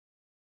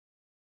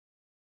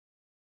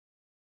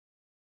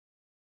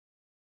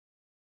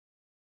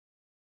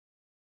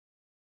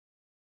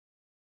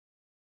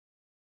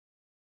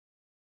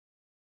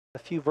a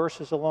few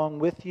verses along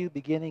with you,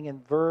 beginning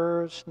in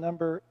verse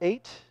number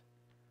 8,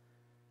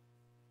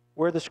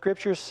 where the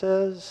scripture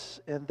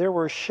says, "And there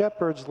were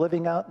shepherds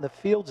living out in the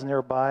fields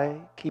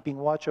nearby, keeping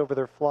watch over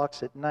their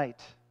flocks at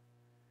night.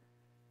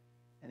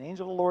 An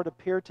angel of the Lord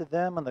appeared to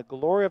them, and the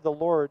glory of the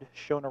Lord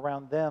shone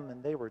around them,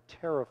 and they were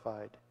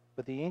terrified.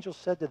 But the angel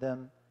said to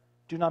them,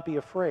 'Do not be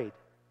afraid.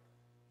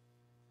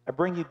 I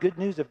bring you good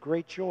news of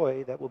great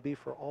joy that will be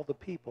for all the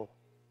people.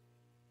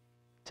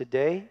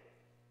 Today,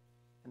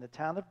 in the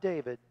town of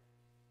David,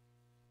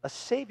 a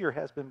Savior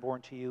has been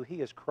born to you.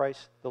 He is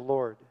Christ the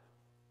Lord.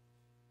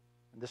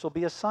 And this will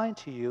be a sign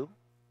to you.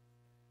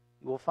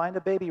 You will find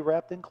a baby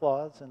wrapped in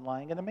cloths and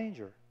lying in a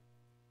manger.'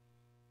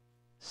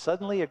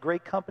 Suddenly a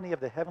great company of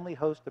the heavenly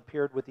host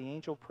appeared with the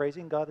angel,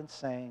 praising God and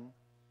saying,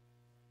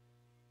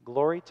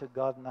 'Glory to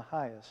God in the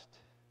highest,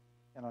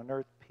 and on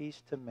earth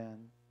peace to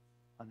men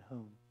on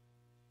whom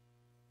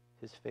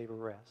his favor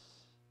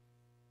rests.'"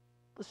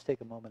 Let's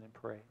take a moment and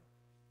pray.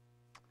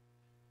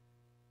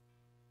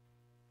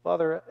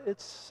 Father,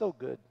 it's so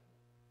good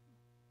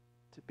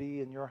to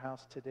be in your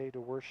house today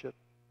to worship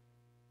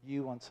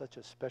you on such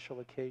a special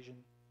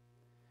occasion.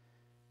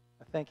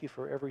 I thank you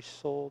for every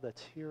soul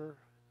that's here.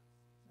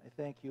 I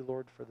thank you,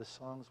 Lord, for the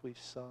songs we've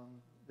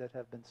sung that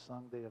have been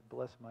sung. They have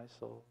blessed my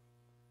soul.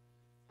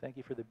 Thank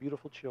you for the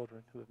beautiful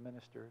children who have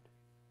ministered.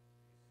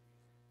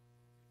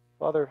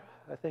 Father,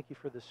 I thank you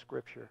for this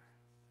scripture.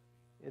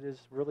 It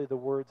is really the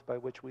words by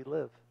which we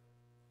live.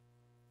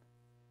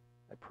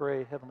 I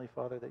pray, Heavenly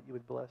Father, that you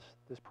would bless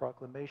this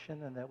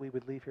proclamation and that we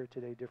would leave here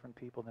today different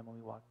people than when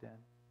we walked in.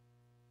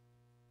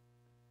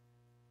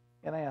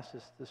 And I ask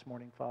this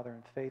morning, Father,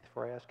 in faith,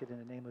 for I ask it in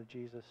the name of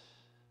Jesus.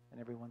 And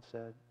everyone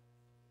said,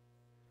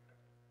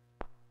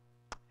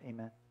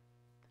 Amen.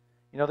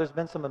 You know, there's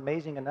been some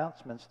amazing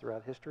announcements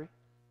throughout history.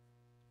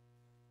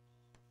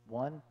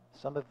 One,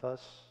 some of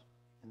us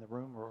in the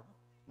room, or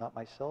not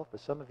myself, but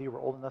some of you were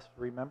old enough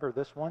to remember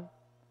this one.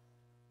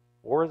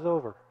 War is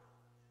over.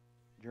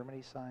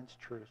 Germany signs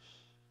truce.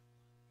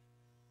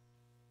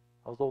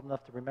 I was old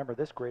enough to remember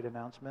this great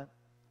announcement.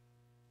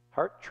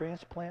 Heart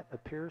transplant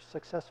appears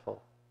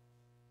successful.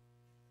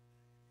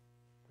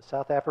 The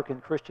South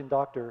African Christian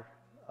doctor,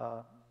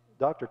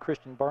 Dr.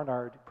 Christian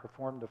Barnard,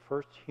 performed the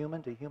first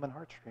human-to-human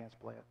heart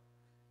transplant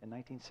in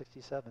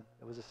 1967.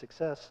 It was a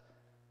success.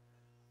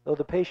 Though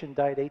the patient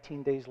died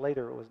 18 days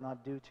later, it was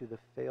not due to the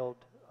failed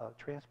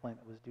transplant.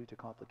 It was due to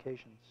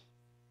complications.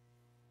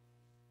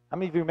 How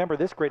many of you remember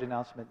this great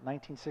announcement?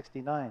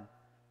 1969,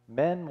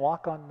 men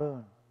walk on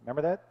moon.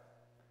 Remember that?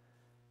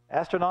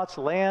 Astronauts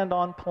land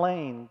on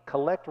plane,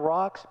 collect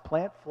rocks,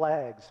 plant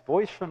flags.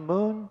 Voice from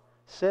moon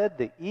said,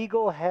 "The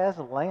Eagle has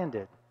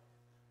landed."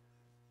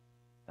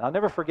 And I'll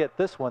never forget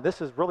this one. This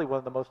is really one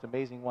of the most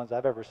amazing ones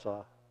I've ever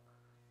saw.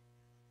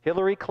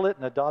 Hillary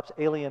Clinton adopts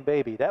alien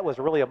baby. That was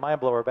really a mind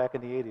blower back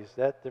in the 80s.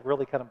 That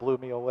really kind of blew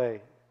me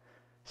away.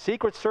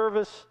 Secret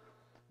Service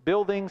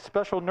building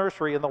special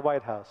nursery in the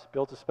White House.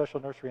 Builds a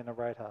special nursery in the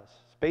White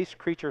House. Space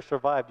creature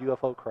survived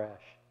UFO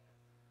crash.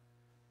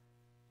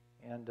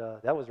 And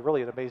that was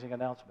really an amazing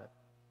announcement.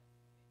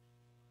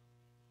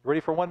 Ready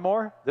for one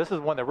more? This is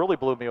one that really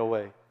blew me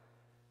away.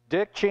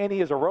 Dick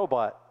Cheney is a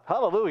robot.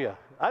 Hallelujah.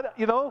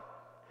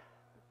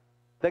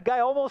 That guy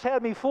almost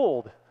had me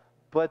fooled.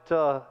 But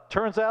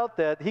turns out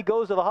that he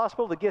goes to the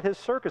hospital to get his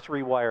circuits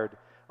rewired,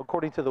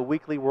 according to the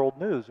Weekly World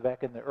News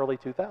back in the early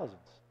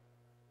 2000s.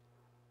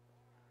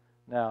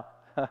 Now,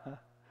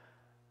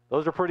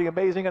 those are pretty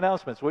amazing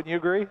announcements, wouldn't you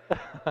agree?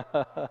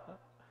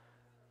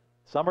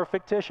 Some are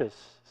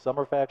fictitious, some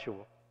are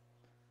factual.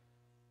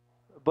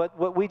 But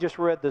what we just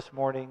read this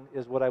morning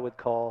is what I would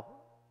call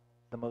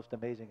the most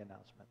amazing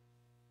announcement.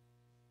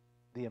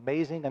 The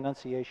Amazing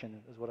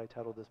Annunciation is what I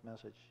titled this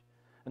message.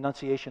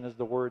 Annunciation is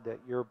the word that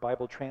your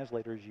Bible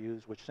translators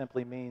use, which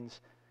simply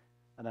means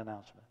an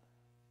announcement.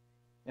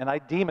 And I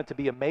deem it to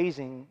be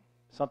amazing,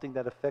 something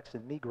that affects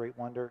in me great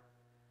wonder,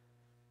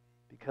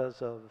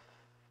 because of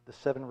the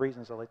 7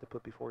 reasons I'd like to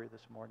put before you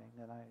this morning.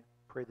 And I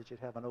pray that you'd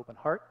have an open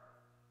heart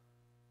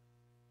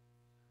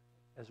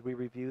as we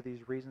review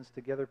these reasons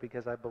together,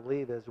 because I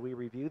believe as we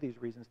review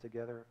these reasons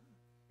together,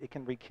 it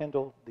can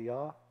rekindle the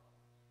awe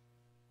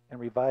and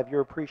revive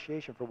your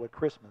appreciation for what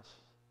Christmas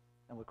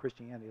and what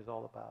Christianity is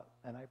all about.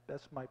 And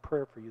that's my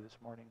prayer for you this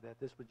morning, that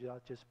this would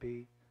not just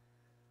be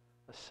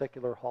a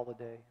secular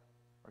holiday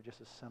or just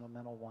a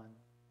sentimental one,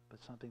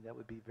 but something that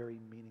would be very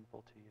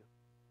meaningful to you.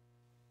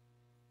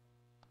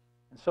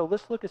 And so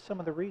let's look at some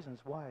of the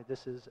reasons why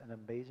this is an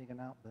amazing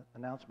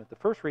announcement. The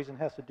first reason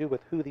has to do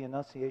with who the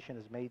Annunciation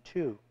is made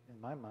to, in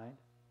my mind.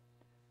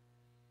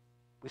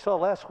 We saw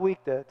last week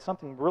that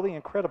something really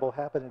incredible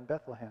happened in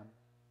Bethlehem.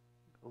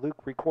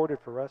 Luke recorded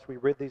for us, we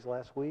read these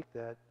last week,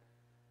 that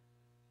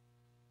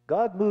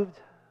God moved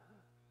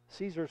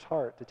Caesar's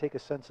heart to take a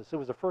census. It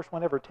was the first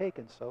one ever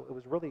taken, so it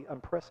was really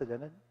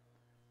unprecedented.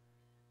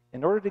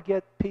 In order to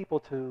get people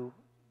to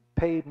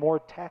pay more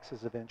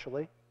taxes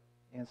eventually,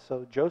 and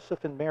so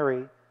Joseph and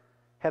Mary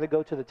had to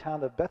go to the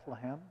town of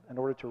Bethlehem in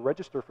order to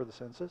register for the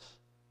census.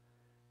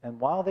 And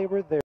while they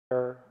were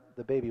there,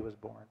 the baby was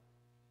born.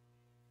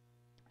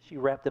 She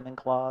wrapped them in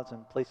cloths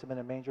and placed them in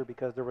a manger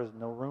because there was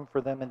no room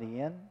for them in the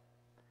inn.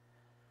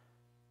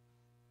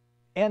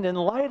 And in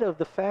light of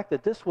the fact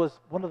that this was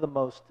one of the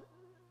most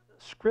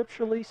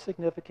scripturally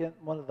significant,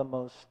 one of the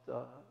most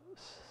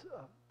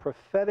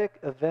prophetic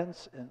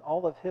events in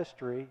all of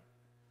history,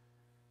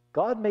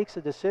 God makes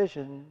a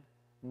decision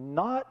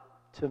not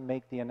to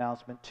make the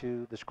announcement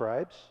to the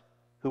scribes,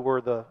 who were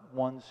the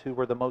ones who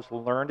were the most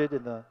learned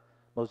in the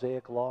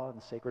Mosaic law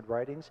and the sacred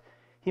writings.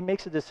 He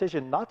makes a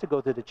decision not to go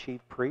to the chief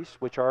priests,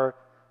 which are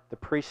the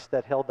priests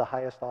that held the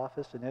highest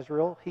office in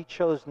Israel. He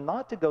chose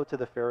not to go to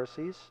the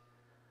Pharisees,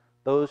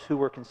 those who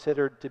were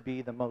considered to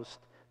be the most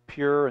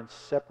pure and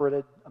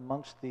separated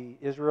amongst the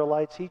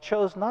Israelites. He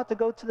chose not to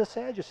go to the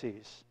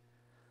Sadducees,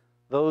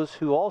 those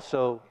who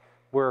also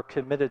were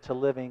committed to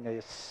living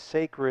a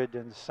sacred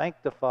and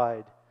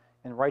sanctified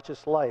and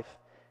righteous life.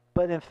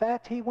 But in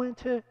fact, he went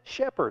to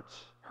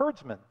shepherds,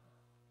 herdsmen.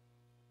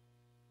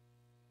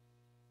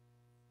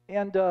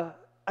 And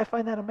I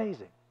find that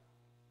amazing.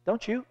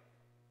 Don't you?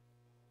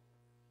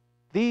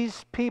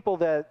 These people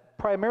that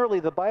primarily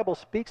the Bible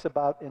speaks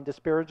about in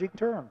disparaging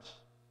terms.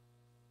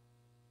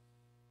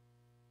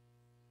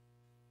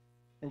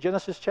 In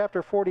Genesis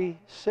chapter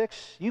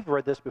 46, you've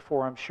read this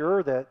before, I'm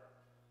sure, that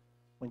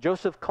when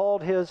Joseph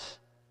called his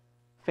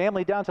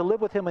family down to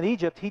live with him in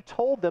Egypt, he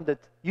told them that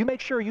you make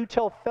sure you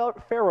tell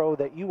Pharaoh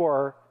that you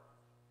are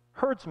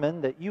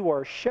herdsmen, that you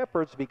are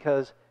shepherds,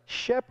 because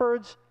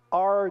shepherds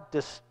are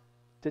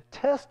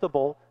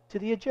detestable to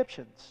the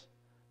Egyptians.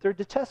 They're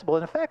detestable.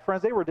 And in fact,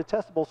 friends, they were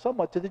detestable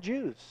somewhat to the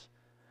Jews.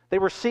 They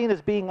were seen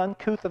as being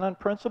uncouth and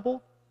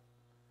unprincipled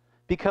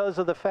because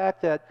of the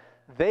fact that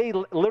they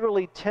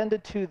literally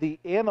tended to the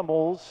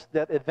animals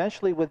that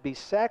eventually would be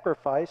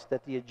sacrificed,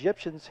 that the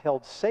Egyptians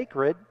held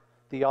sacred,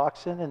 the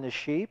oxen and the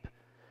sheep.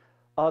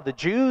 The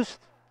Jews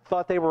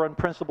thought they were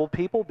unprincipled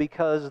people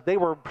because they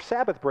were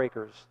Sabbath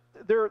breakers.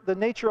 The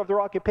nature of their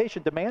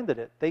occupation demanded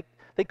it.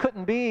 They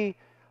couldn't be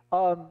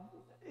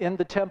in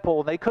the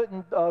temple. They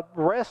couldn't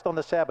rest on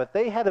the Sabbath.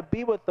 They had to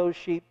be with those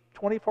sheep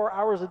 24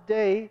 hours a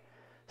day,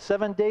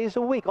 7 days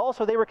a week.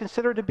 Also, they were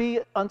considered to be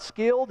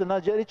unskilled and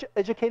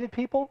uneducated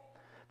people.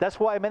 That's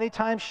why many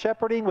times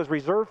shepherding was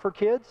reserved for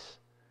kids.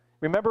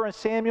 Remember in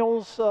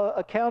Samuel's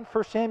account,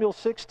 1 Samuel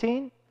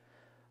 16,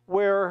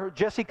 where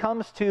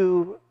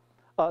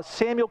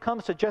Samuel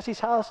comes to Jesse's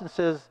house and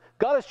says,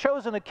 God has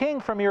chosen a king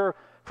from your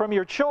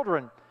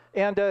children.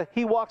 And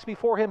he walks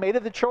before him, 8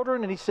 of the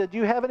children, and he said, do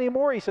you have any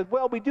more? He said,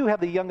 well, we do have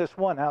the youngest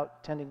one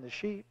out tending the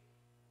sheep.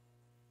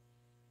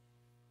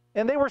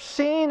 And they were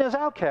seen as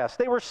outcasts.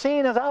 They were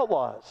seen as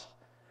outlaws.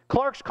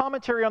 Clark's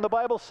commentary on the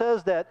Bible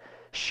says that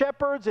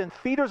shepherds and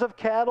feeders of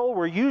cattle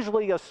were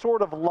usually a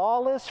sort of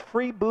lawless,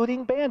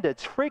 freebooting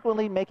bandits,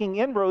 frequently making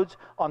inroads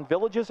on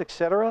villages,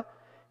 etc.,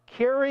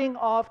 carrying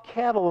off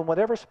cattle and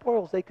whatever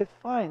spoils they could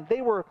find.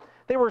 They were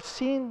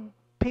seen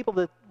people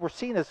that were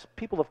seen as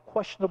people of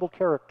questionable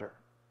character.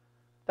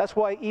 That's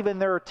why even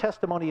their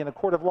testimony in a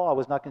court of law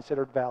was not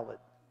considered valid.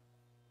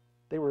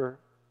 They were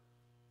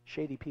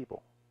shady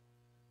people.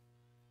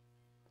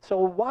 So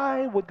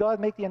why would God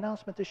make the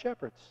announcement to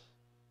shepherds?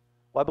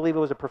 Well, I believe it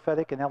was a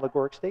prophetic and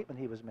allegoric statement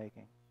he was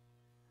making.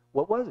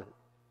 What was it?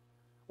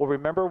 Well,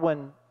 remember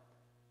when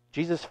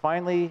Jesus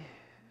finally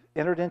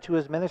entered into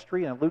his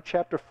ministry in Luke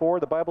chapter 4,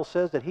 the Bible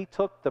says that he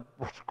took the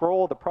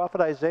scroll of the prophet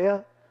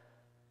Isaiah,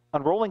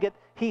 unrolling it,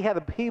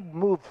 he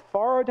moved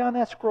far down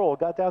that scroll,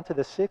 got down to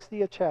the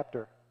 61st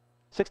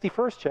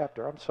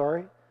chapter,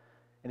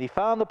 and he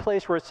found the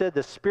place where it said,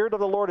 the Spirit of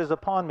the Lord is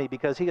upon me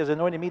because he has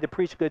anointed me to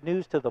preach good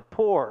news to the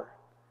poor.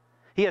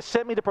 He has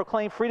sent me to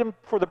proclaim freedom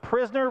for the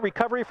prisoner,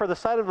 recovery for the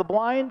sight of the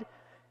blind,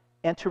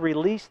 and to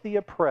release the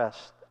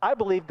oppressed. I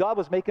believe God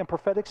was making a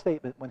prophetic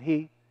statement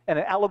and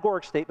an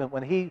allegoric statement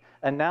when he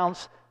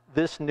announced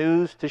this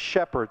news to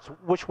shepherds,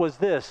 which was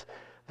this,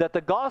 that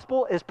the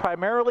gospel is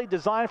primarily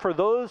designed for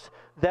those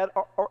that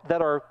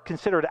are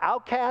considered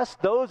outcasts,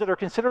 those that are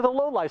considered the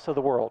lowlifes of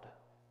the world.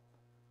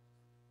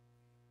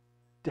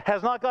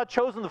 Has not God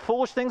chosen the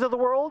foolish things of the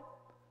world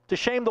to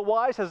shame the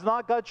wise? Has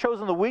not God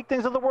chosen the weak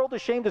things of the world to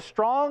shame the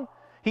strong?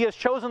 He has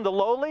chosen the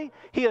lowly.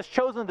 He has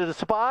chosen the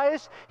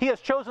despised. He has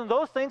chosen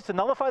those things to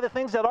nullify the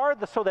things that are,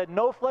 so that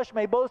no flesh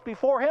may boast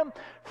before him.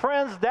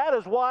 Friends, that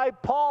is why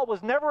Paul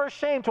was never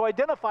ashamed to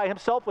identify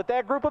himself with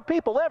that group of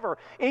people, ever,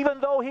 even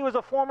though he was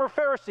a former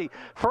Pharisee.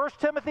 1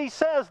 Timothy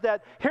says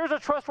that, here's a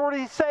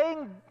trustworthy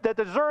saying that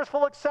deserves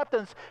full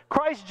acceptance.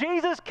 Christ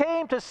Jesus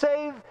came to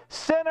save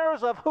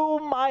sinners, of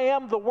whom I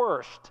am the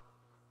worst.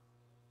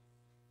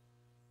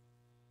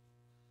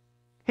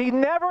 He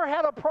never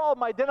had a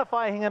problem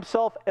identifying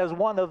himself as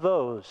one of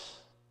those,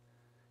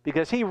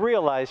 because he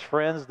realized,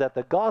 friends, that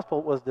the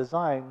gospel was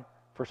designed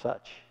for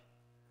such,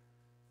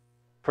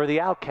 for the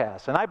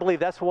outcasts. And I believe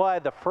that's why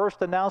the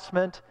first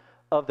announcement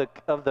of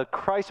the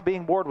Christ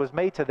being born was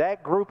made to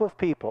that group of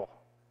people.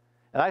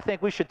 And I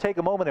think we should take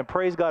a moment and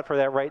praise God for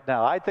that right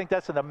now. I think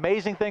that's an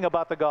amazing thing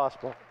about the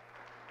gospel.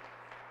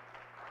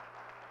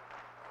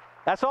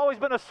 That's always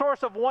been a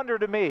source of wonder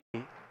to me.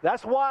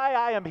 That's why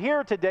I am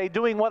here today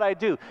doing what I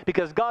do,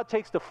 because God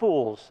takes the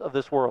fools of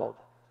this world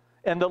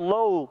and the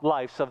low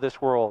lives of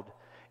this world,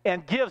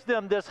 and gives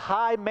them this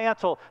high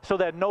mantle so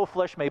that no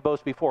flesh may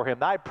boast before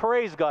him. I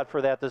praise God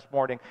for that this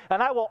morning,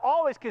 and I will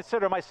always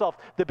consider myself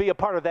to be a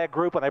part of that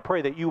group, and I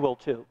pray that you will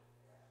too.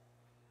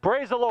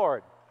 Praise the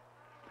Lord.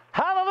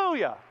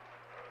 Hallelujah.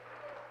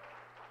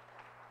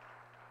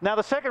 Now,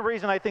 the second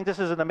reason I think this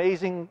is an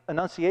amazing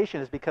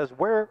annunciation is because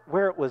where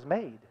it was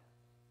made.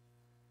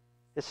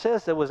 It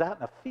says it was out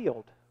in a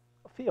field.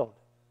 A field.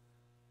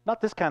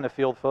 Not this kind of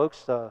field,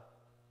 folks.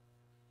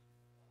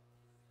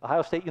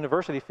 Ohio State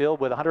University field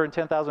with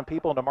 110,000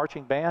 people and a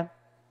marching band.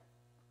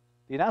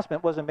 The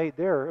announcement wasn't made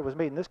there. It was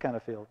made in this kind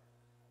of field.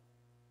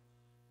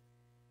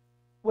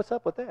 What's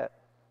up with that?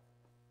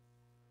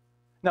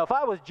 Now, if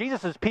I was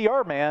Jesus'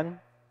 PR man,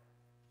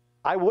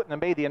 I wouldn't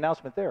have made the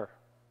announcement there.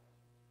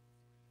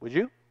 Would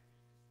you?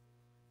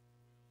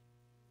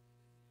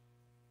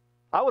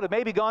 I would have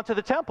maybe gone to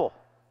the temple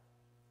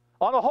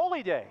on a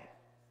holy day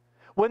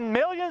when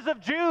millions of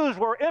Jews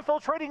were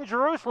infiltrating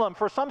Jerusalem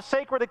for some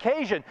sacred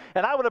occasion,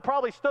 and I would have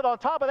probably stood on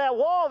top of that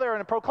wall there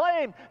and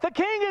proclaimed, "The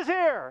king is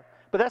here."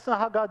 But that's not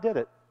how God did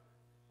it.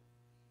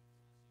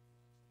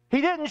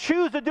 He didn't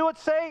choose to do it,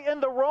 say, in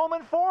the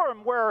Roman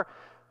Forum, where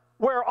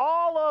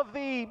all of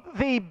the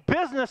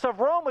business of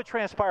Rome would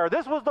transpire.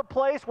 This was the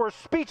place where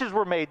speeches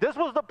were made. This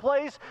was the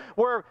place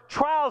where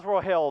trials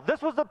were held.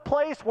 This was the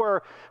place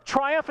where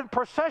triumphant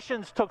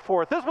processions took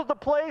forth. This was the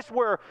place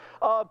where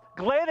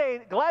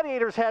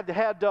gladiators had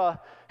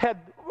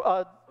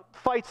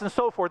fights and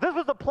so forth. This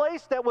was the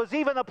place that was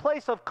even a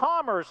place of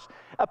commerce,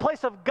 a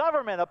place of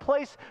government, a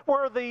place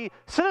where the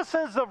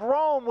citizens of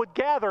Rome would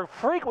gather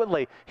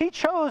frequently. He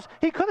could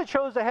have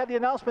chose to have the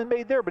announcement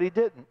made there, but he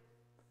didn't.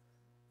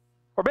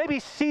 Or maybe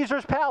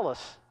Caesar's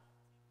palace.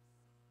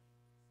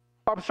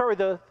 I'm sorry,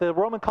 the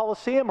Roman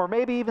Colosseum, or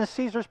maybe even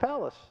Caesar's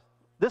palace.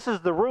 This is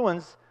the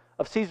ruins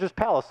of Caesar's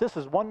palace. This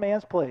is one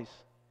man's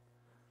place.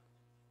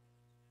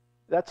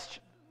 That's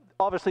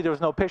obviously there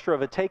was no picture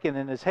of it taken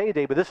in his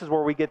heyday, but this is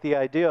where we get the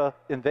idea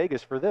in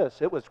Vegas for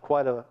this. It was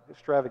quite an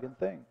extravagant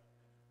thing.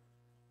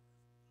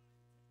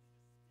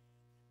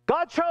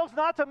 God chose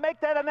not to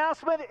make that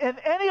announcement in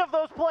any of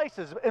those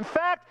places. In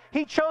fact,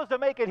 he chose to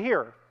make it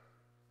here.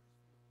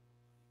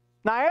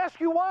 Now, I ask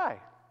you why.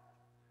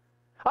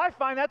 I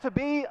find that to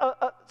be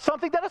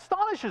something that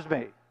astonishes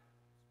me.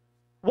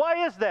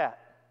 Why is that?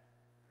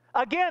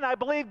 Again, I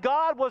believe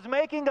God was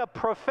making a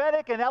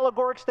prophetic and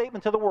allegoric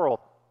statement to the world.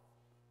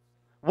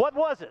 What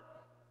was it?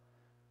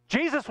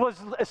 Jesus was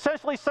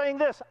essentially saying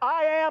this: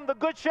 I am the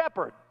good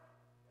shepherd.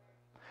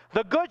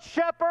 The good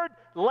shepherd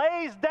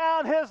lays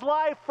down his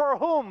life for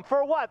whom?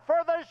 For what?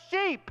 For the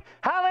sheep.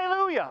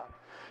 Hallelujah.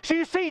 So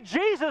you see,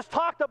 Jesus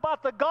talked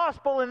about the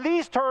gospel in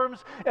these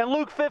terms in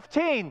Luke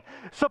 15.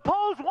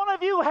 Suppose one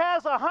of you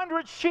has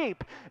 100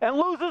 sheep and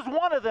loses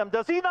one of them.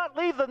 Does he not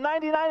leave the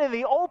 99 in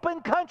the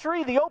open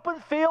country, the open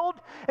field,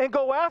 and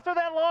go after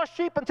that lost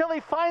sheep until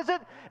he finds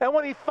it? And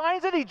when he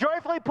finds it, he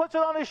joyfully puts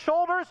it on his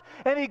shoulders,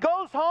 and he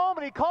goes home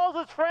and he calls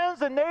his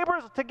friends and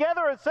neighbors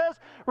together and says,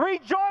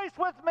 "Rejoice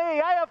with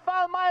me, I have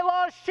found my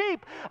lost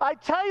sheep." I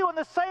tell you, in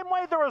the same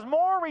way, there is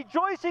more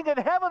rejoicing in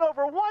heaven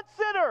over one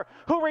sinner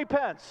who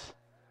repents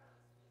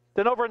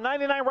than over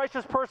 99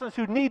 righteous persons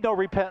who need no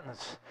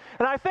repentance.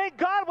 And I think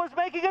God was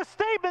making a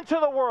statement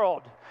to the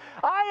world.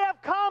 I have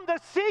come to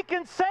seek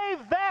and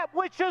save that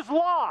which is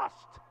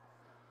lost.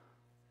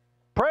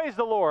 Praise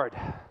the Lord.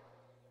 And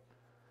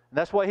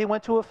that's why he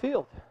went to a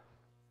field.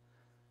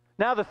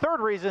 Now, the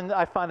third reason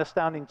I find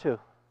astounding too.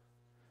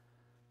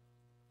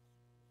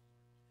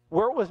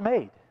 Where it was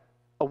made,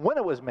 or when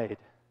it was made.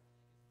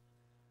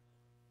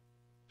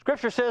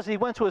 Scripture says he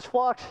went to his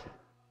flocks.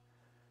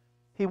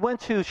 He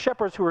went to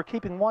shepherds who were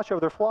keeping watch over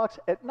their flocks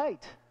at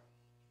night.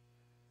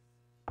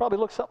 Probably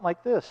looks something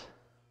like this.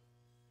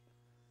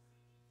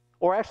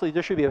 Or actually,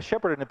 there should be a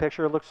shepherd in the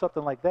picture. It looks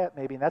something like that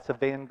maybe, and that's a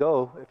Van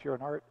Gogh if you're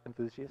an art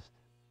enthusiast.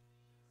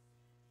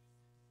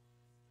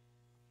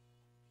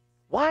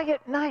 Why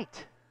at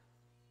night?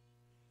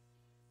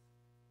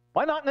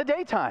 Why not in the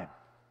daytime?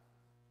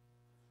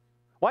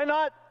 Why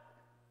not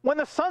when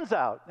the sun's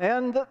out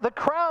and the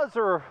crowds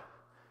are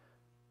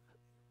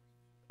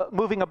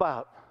moving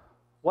about?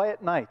 Why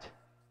at night?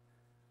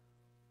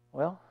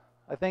 Well,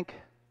 I think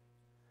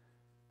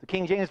the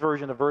King James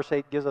Version of verse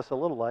 8 gives us a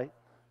little light.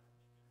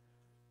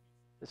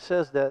 It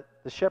says that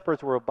the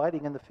shepherds were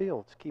abiding in the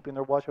fields, keeping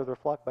their watch over their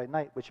flock by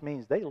night, which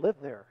means they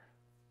lived there.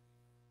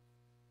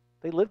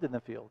 They lived in the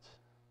fields.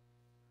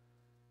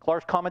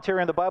 Clark's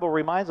commentary on the Bible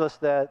reminds us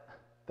that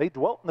they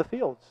dwelt in the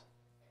fields,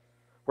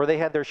 where they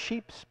had their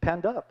sheep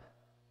penned up.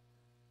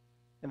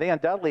 And they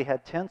undoubtedly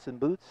had tents and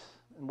booths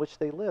in which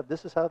they lived.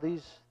 This is how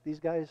these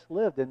guys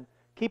lived. And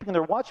keeping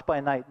their watch by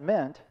night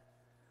meant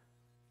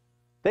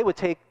they would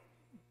take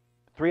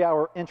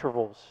 3-hour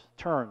intervals,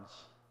 turns,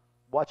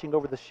 watching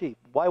over the sheep.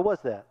 Why was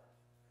that?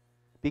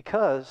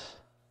 Because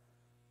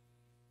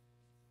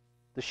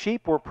the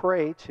sheep were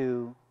prey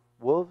to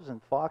wolves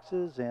and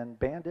foxes and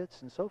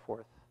bandits and so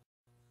forth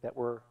that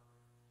were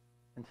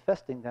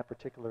infesting that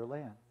particular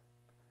land.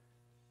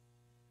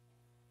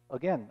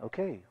 Again,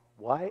 okay,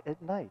 why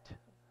at night?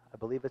 I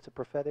believe it's a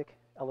prophetic,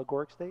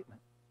 allegoric statement.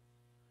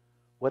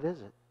 What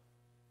is it?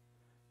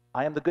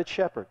 I am the good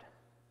shepherd.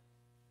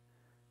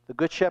 The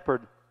good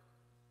shepherd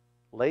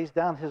lays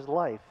down his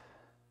life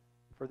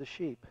for the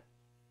sheep.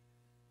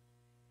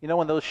 You know,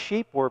 when those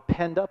sheep were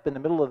penned up in the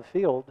middle of the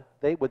field,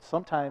 they would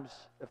sometimes,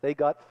 if they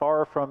got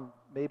far from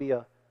maybe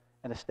an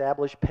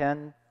established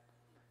pen,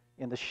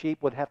 and the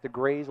sheep would have to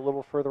graze a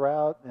little further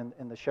out,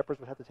 and the shepherds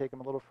would have to take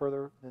them a little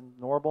further than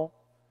normal.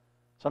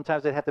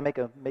 Sometimes they'd have to make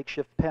a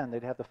makeshift pen.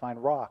 They'd have to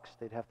find rocks.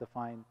 They'd have to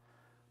find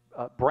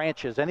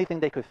branches, anything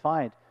they could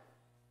find.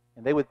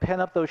 And they would pen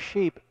up those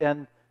sheep.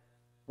 And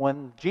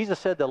when Jesus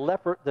said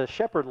the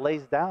shepherd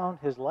lays down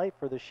his life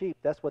for the sheep,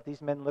 that's what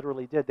these men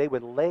literally did. They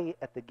would lay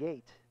at the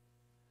gate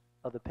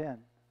of the pen.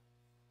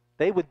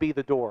 They would be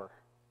the door.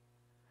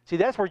 See,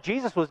 that's where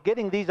Jesus was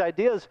getting these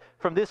ideas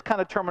from, this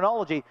kind of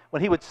terminology,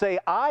 when he would say,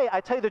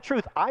 I tell you the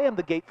truth, I am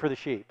the gate for the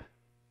sheep.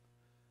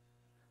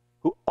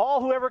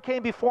 Whoever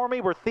came before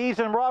me were thieves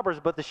and robbers,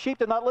 but the sheep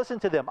did not listen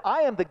to them.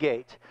 I am the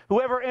gate.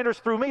 Whoever enters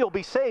through me will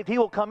be saved. He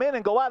will come in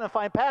and go out and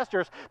find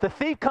pastures. The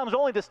thief comes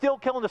only to steal,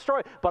 kill, and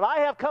destroy, but I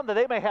have come that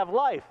they may have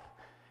life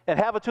and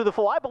have it to the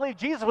full. I believe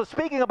Jesus was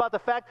speaking about the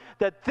fact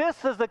that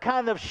this is the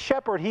kind of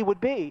shepherd he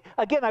would be.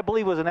 Again, I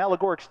believe it was an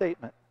allegoric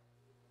statement.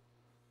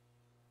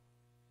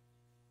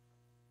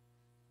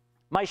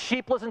 My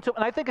sheep listen to,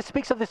 and I think it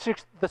speaks of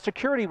the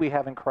security we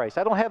have in Christ.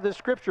 I don't have this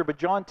scripture, but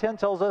John 10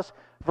 tells us,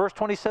 verse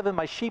 27,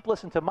 my sheep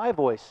listen to my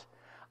voice.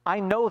 I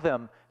know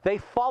them. They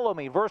follow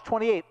me. Verse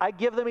 28, I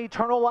give them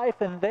eternal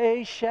life, and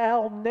they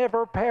shall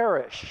never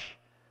perish.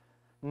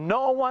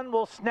 No one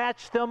will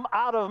snatch them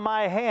out of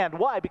my hand.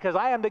 Why? Because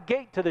I am the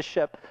gate to the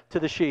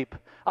sheep.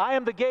 I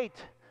am the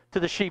gate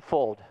to the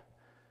sheepfold.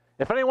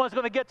 If anyone's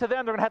going to get to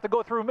them, they're going to have to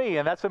go through me,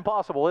 and that's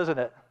impossible, isn't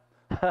it?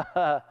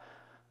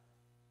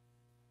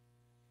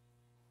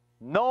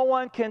 No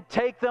one can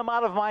take them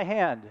out of my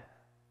hand,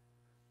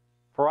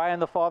 for I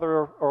and the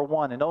Father are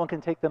one, and no one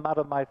can take them out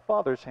of my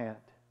Father's hand.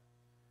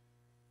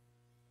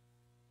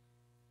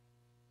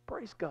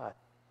 Praise God.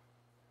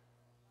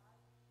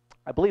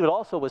 I believe it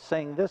also was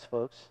saying this,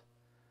 folks.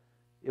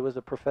 It was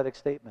a prophetic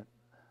statement.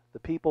 The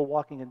people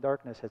walking in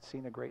darkness had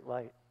seen a great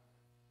light.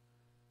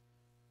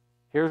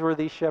 Here's where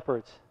these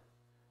shepherds,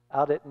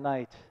 out at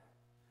night,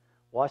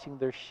 watching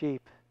their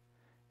sheep.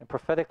 And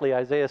prophetically,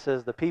 Isaiah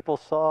says, the people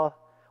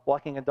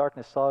walking in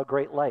darkness saw a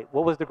great light.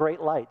 What was the great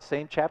light?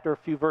 Same chapter, a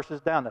few verses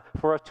down.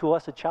 To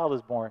us a child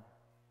is born.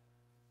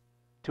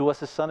 To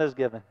us a son is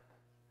given.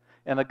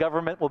 And the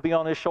government will be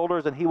on his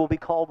shoulders, and he will be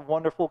called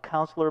Wonderful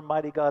Counselor,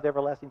 Mighty God,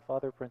 Everlasting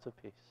Father, Prince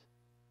of Peace.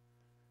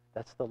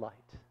 That's the light.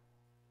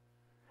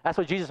 That's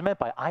what Jesus meant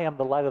by, I am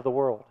the light of the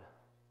world.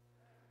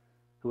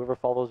 Whoever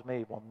follows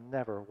me will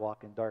never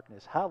walk in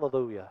darkness.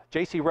 Hallelujah.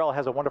 J.C. Rell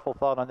has a wonderful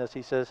thought on this.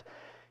 He says,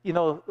 you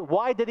know,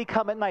 why did he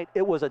come at night?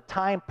 It was a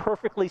time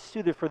perfectly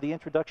suited for the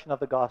introduction of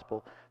the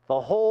gospel. The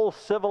whole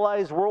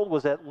civilized world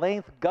was at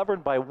length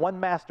governed by one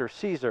master,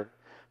 Caesar.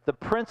 The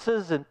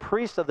princes and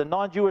priests of the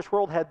non-Jewish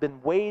world had been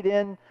weighed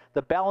in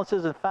the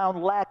balances and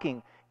found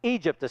lacking.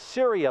 Egypt,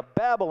 Assyria,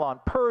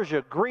 Babylon,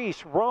 Persia,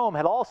 Greece, Rome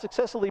had all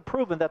successfully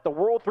proven that the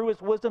world through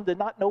its wisdom did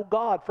not know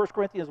God, 1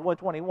 Corinthians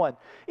 1:21.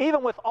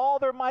 Even with all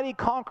their mighty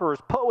conquerors,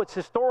 poets,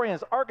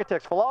 historians,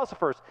 architects,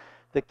 philosophers,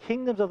 the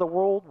kingdoms of the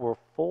world were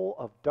full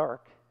of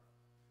dark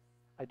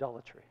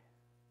idolatry.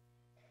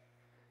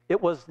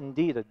 It was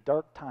indeed a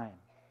dark time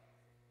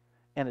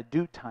and a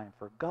due time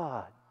for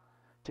God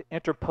to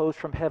interpose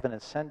from heaven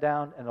and send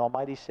down an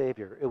almighty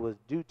Savior. It was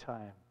due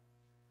time.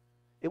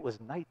 It was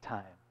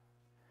nighttime.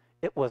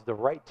 It was the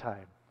right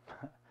time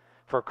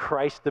for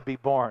Christ to be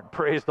born.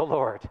 Praise the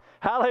Lord.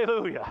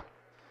 Hallelujah.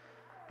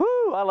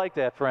 Woo, I like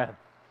that, friend.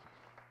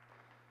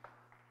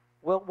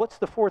 Well, what's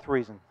the fourth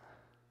reason?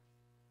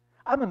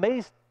 I'm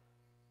amazed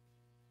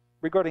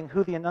regarding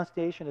who the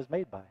Annunciation is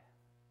made by.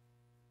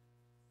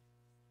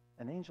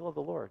 An angel of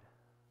the Lord.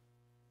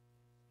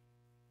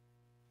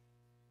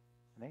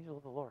 An angel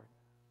of the Lord.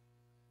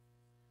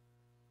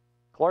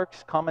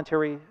 Clark's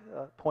commentary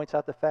points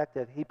out the fact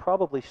that he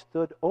probably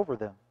stood over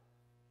them.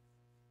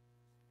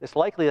 It's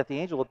likely that the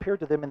angel appeared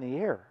to them in the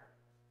air.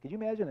 Can you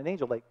imagine an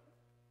angel like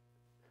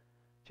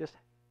just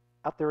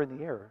out there in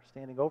the air,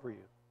 standing over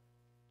you?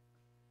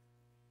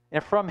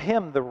 And from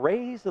him, the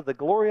rays of the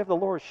glory of the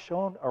Lord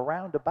shone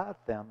around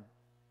about them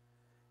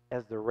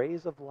as the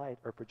rays of light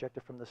are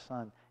projected from the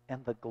sun,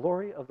 and the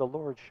glory of the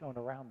Lord shone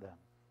around them.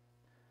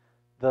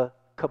 The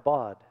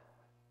kabod,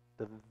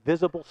 the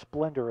visible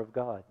splendor of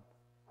God.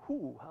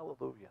 Whew,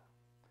 hallelujah.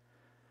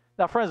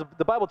 Now, friends,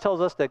 the Bible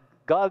tells us that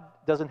God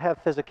doesn't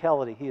have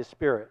physicality. He is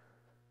spirit.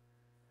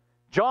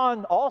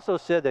 John also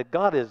said that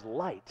God is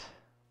light.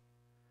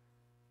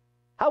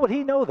 How would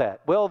he know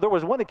that? Well, there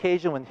was one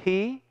occasion when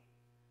he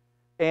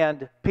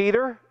and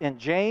Peter and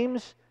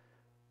James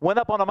went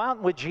up on a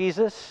mountain with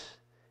Jesus,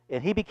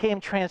 and he became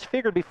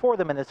transfigured before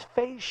them, and his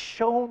face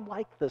shone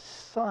like the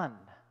sun,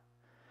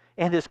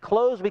 and his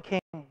clothes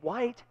became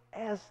white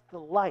as the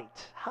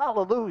light.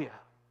 Hallelujah.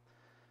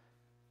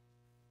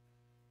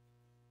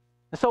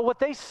 And so what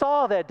they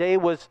saw that day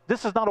was,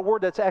 this is not a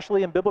word that's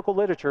actually in biblical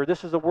literature.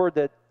 This is a word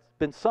that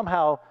been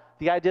somehow,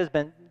 the idea has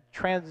been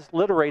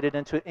transliterated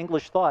into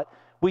English thought.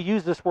 We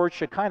use this word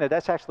Shekinah.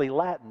 That's actually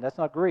Latin. That's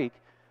not Greek.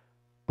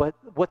 But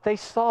what they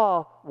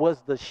saw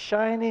was the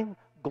shining,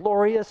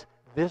 glorious,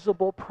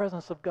 visible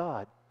presence of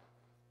God.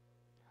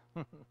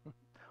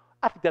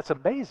 I think that's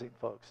amazing,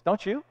 folks.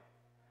 Don't you?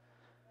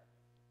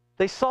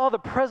 They saw the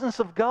presence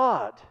of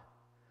God.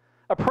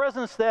 A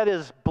presence that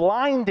is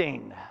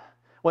blinding.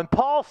 When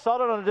Paul saw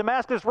it on the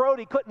Damascus road,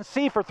 he couldn't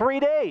see for 3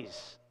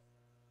 days.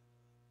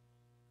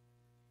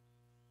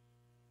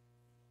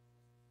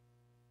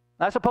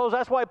 I suppose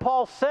that's why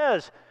Paul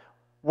says,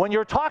 when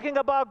you're talking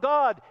about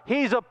God,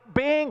 He's a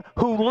being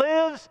who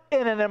lives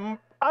in an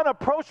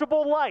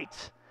unapproachable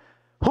light,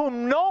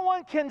 whom no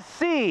one can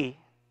see,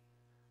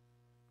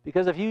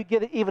 because if you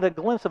get even a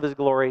glimpse of His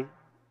glory,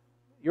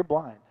 you're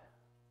blind.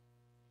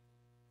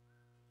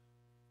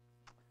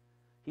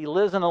 He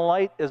lives in a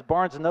light, as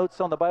Barnes notes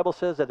on the Bible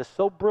says, that is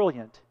so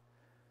brilliant,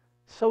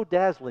 so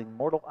dazzling,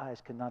 mortal eyes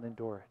cannot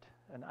endure it.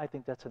 And I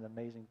think that's an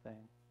amazing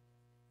thing.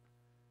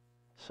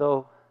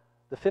 So,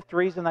 the fifth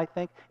reason, I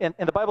think, and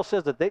the Bible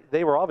says that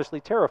they were obviously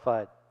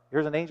terrified.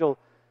 Here's an angel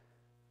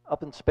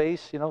up in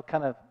space,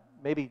 kind of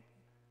maybe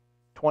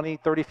 20,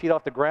 30 feet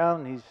off the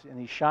ground, and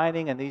he's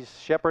shining, and these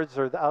shepherds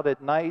are out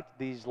at night,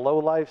 these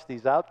lowlifes,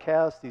 these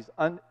outcasts, these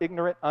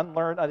ignorant,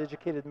 unlearned,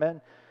 uneducated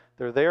men.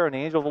 They're there, and the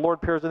angel of the Lord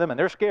appears to them, and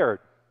they're scared.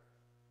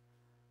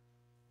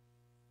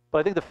 But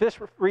I think the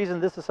fifth reason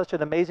this is such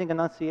an amazing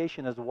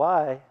annunciation is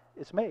why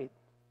it's made.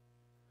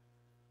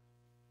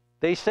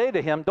 They say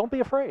to him, don't be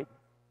afraid.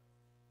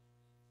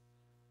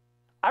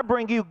 I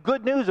bring you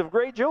good news of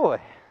great joy.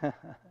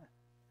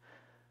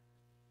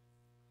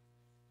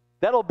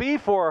 That'll be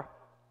for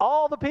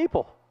all the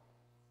people.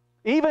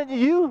 Even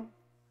you.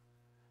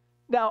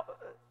 Now,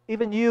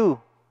 even you,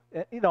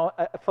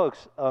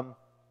 folks, I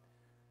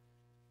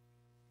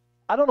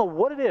don't know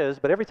what it is,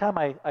 but every time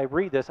I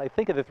read this, I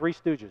think of the Three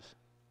Stooges.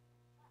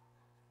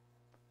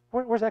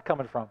 Where's that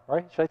coming from,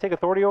 right? Should I take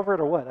authority over it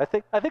or what? I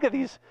think of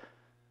these,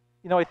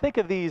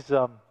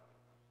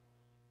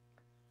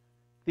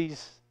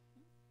 these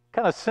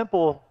kind of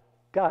simple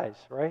guys,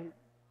 right?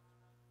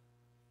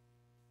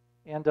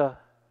 And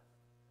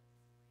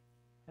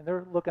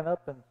they're looking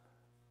up and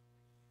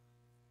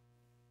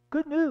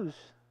good news.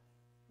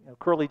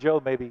 Curly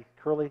Joe maybe.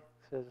 Curly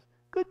says,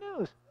 good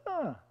news.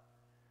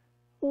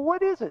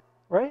 What is it,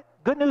 right?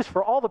 Good news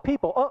for all the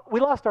people. Oh, we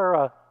lost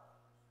our...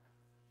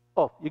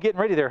 Oh, you're getting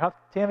ready there, huh,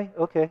 Tammy?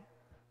 Okay.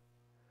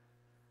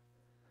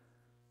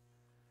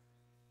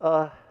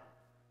 Now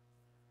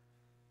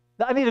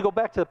I need to go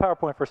back to the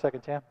PowerPoint for a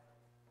second, Tam.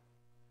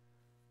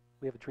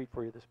 We have a treat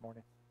for you this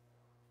morning.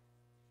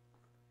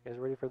 You guys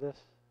ready for this?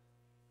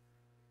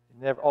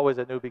 Never, always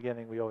at New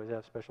Beginning, we always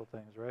have special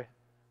things, right?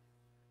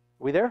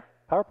 We there?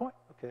 PowerPoint?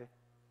 Okay.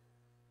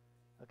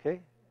 Okay.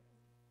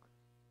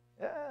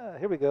 Yeah,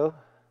 here we go.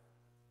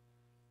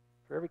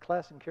 For every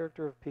class and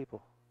character of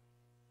people.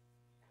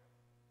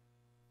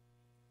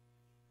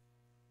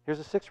 Here's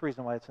the sixth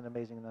reason why it's an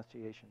amazing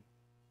annunciation.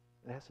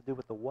 It has to do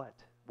with the what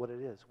it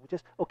is.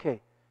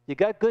 Okay, you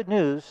got good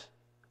news.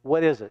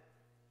 What is it?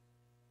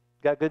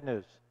 Got good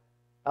news.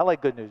 I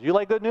like good news. You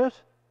like good news?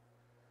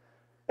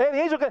 Hey,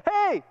 the angel goes,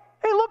 hey,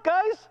 look,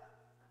 guys.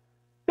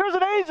 There's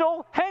an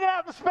angel hanging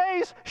out in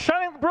space,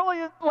 shining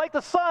brilliant like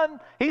the sun.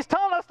 He's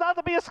telling us not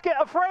to be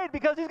afraid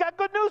because he's got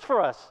good news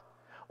for us.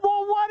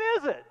 Well, what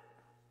is it?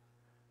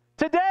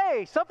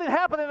 Today, something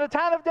happened in the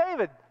town of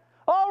David.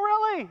 Oh,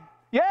 really?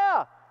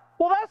 Yeah.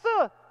 Well, that's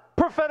a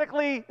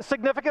prophetically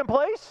significant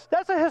place.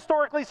 That's a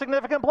historically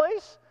significant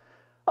place.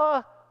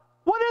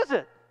 What is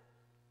it?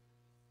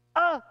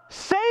 A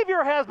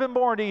Savior has been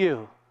born to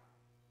you.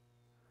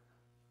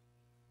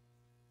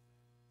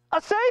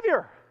 A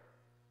Savior.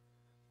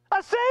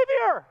 A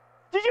Savior.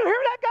 Did you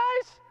hear that,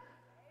 guys?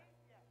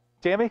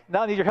 Tammy,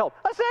 now I need your help.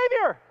 A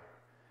Savior.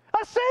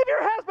 A Savior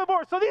has been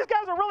born. So these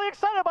guys are really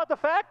excited about the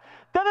fact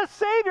that a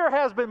Savior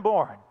has been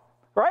born,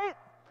 right?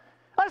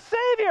 A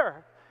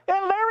Savior.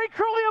 And Larry,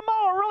 Curly, and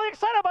Mo are really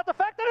excited about the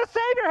fact that a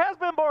Savior has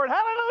been born.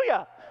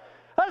 Hallelujah.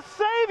 A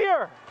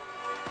Savior.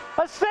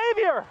 A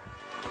Savior.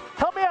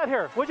 Help me out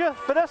here, would you,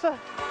 Vanessa?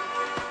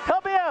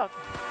 Help me out.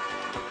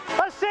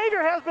 A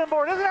Savior has been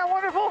born. Isn't that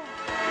wonderful?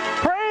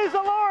 Praise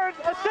the Lord.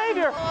 A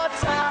Savior.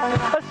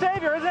 A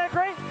Savior. Isn't that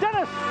great?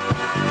 Dennis.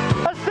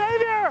 A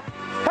Savior.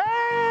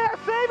 Hey, a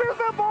Savior's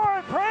been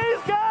born.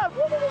 Praise God.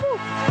 Woo, woo, woo, woo.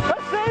 A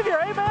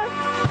Savior. Amen.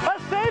 A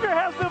Savior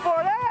has been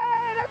born.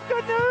 Hey, that's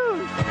good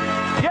news.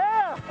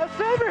 Yeah, a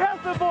Savior has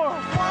been born.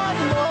 One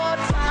more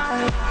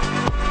time.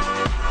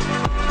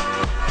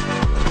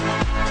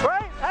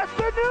 Right? That's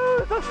good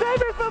news. A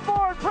Savior's been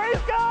born. Praise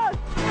God.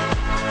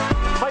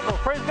 Michael,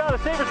 praise God. A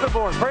Savior's been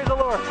born. Praise the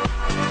Lord.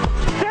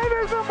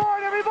 Savior's been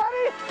born,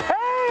 everybody.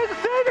 Hey, the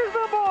Savior's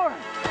been born.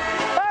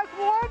 That's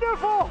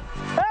wonderful.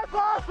 That's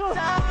awesome.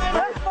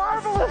 That's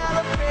marvelous.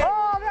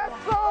 Oh, that's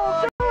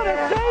so good.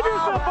 A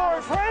Savior's been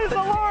born. Praise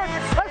the Lord.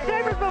 A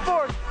Savior's been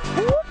born.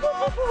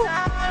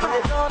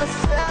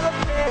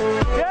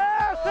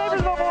 Yeah,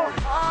 Savior's been born.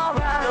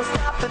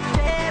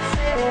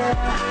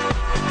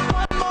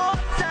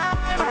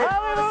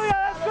 Hallelujah.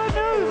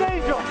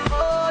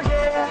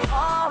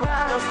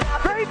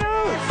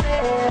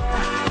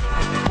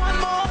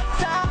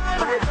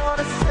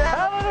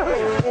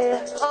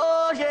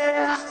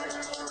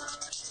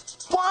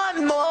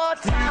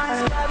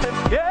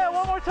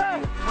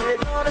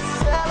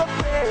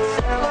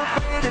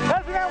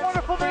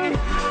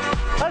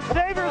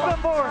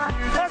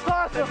 That's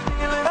awesome.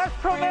 That's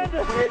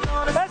tremendous.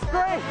 That's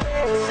great.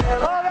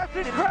 Oh, that's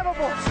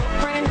incredible.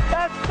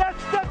 That's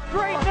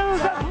great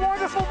news. That's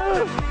wonderful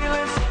news.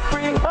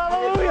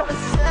 Hallelujah.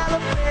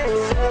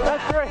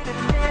 That's great.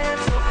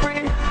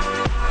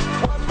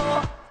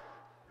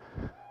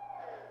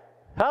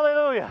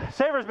 Hallelujah.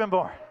 Savior's been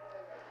born.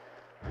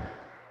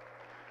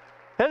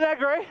 Isn't that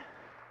great?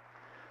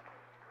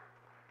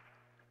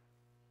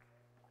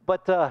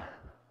 But,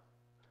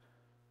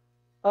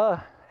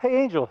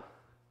 hey, Angel.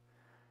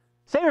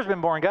 Savior's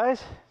been born,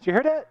 guys. Did you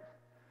hear that?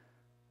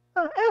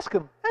 Ask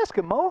him,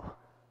 Mo.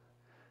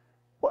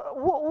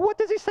 What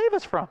does he save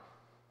us from?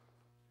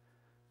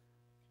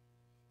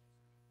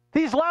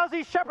 These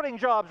lousy shepherding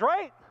jobs,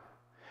 right?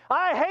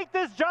 I hate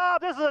this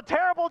job. This is a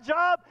terrible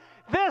job.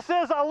 This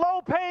is a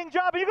low-paying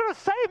job. You're going to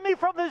save me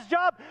from this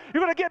job.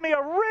 You're going to get me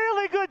a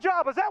really good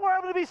job. Is that where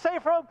I'm going to be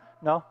saved from?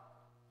 No.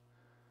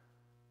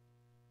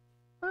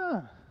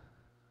 I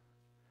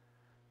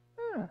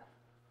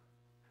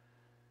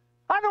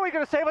know what you're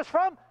going to save us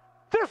from.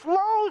 This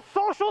low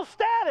social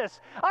status.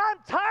 I'm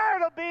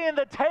tired of being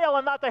the tail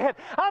and not the head.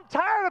 I'm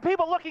tired of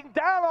people looking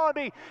down on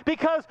me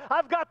because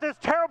I've got this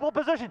terrible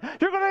position.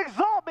 You're going to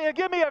exalt me and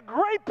give me a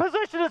great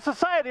position in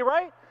society,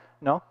 right?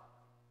 No.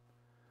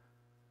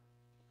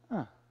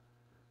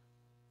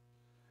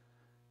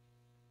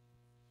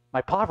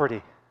 My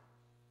poverty.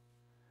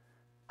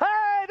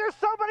 Hey, there's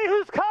somebody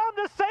who's come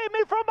to save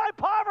me from my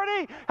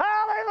poverty.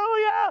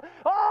 Hallelujah.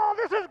 Oh,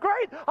 this is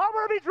great. I'm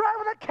going to be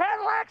driving a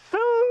Cadillac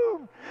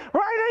soon.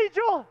 Right,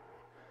 Angel?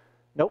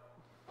 Nope.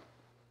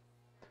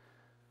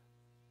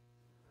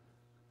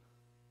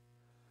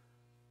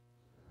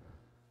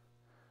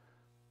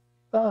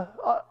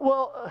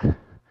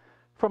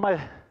 For my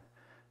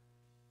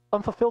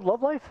unfulfilled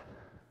love life?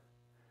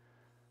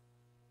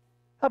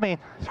 I mean,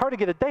 it's hard to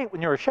get a date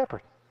when you're a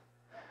shepherd.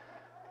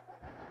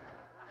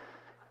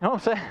 You know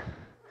what I'm saying?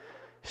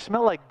 You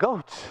smell like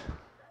goats.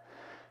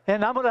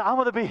 And I'm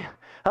gonna be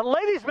a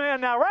ladies' man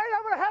now, right?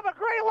 I'm gonna have a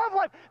great love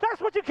life. That's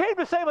what you came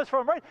to save us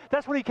from, right?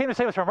 That's what he came to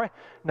save us from, right?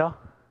 No.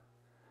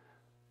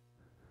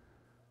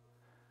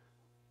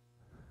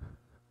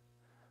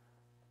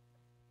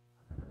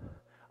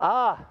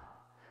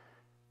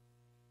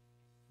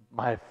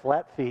 My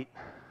flat feet.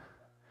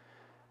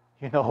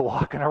 You know,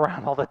 walking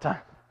around all the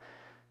time,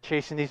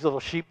 chasing these little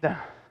sheep down.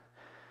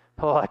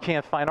 Oh, I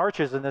can't find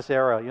arches in this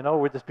era. You know,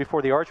 we're just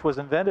before the arch was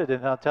invented,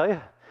 and I'll tell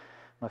you,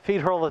 my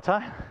feet hurt all the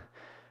time.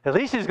 At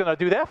least he's going to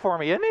do that for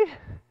me, isn't he?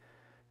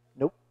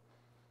 Nope.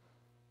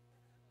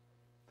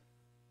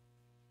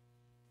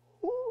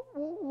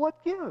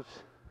 What gives?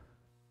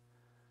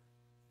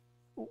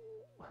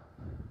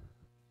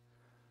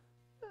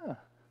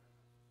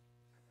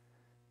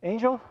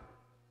 Angel,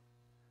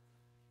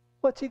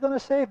 what's he going to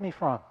save me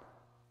from?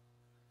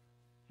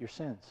 Your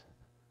sins.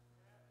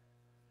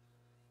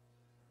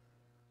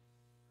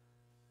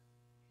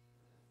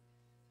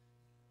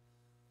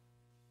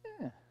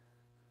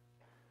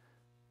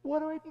 What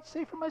do I need to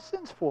say for my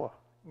sins for?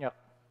 Yep.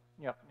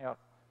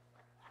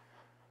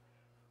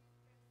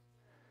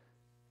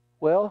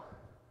 Well,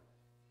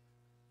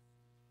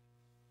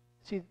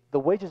 see, the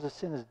wages of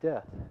sin is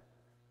death.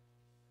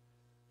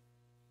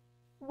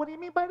 What do you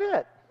mean by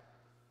that?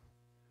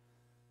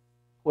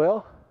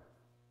 Well,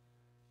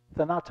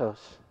 thanatos.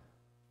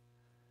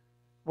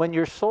 When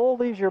your soul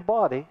leaves your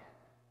body,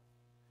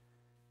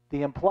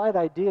 the implied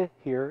idea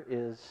here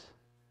is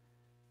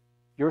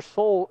your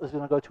soul is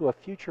going to go to a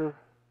future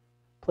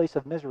place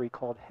of misery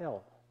called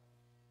hell.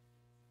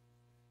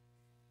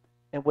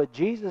 And what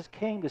Jesus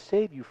came to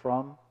save you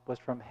from was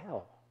from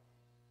hell.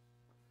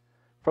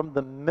 From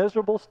the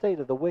miserable state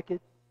of the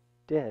wicked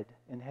dead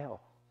in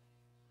hell.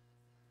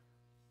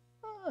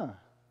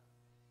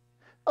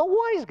 A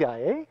wise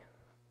guy, eh?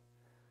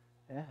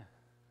 Yeah.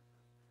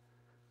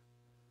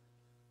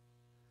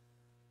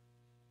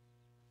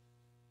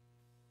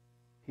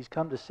 He's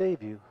come to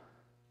save you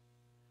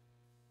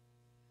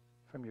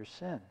from your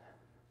sin.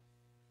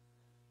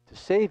 To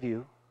save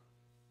you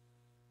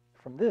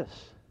from this.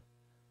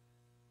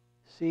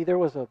 See, there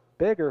was a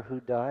beggar who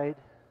died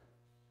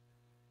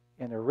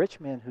and a rich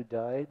man who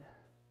died.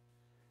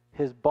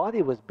 His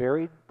body was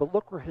buried, but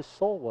look where his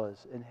soul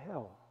was, in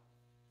hell.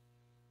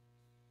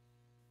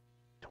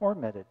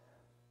 Tormented.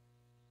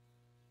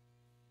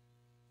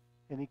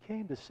 And he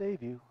came to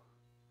save you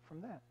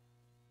from that.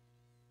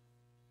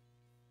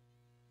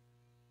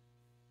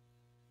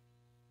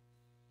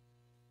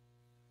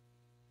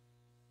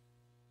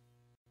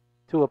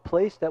 To a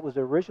place that was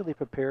originally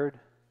prepared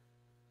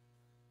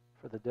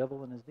for the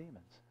devil and his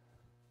demons.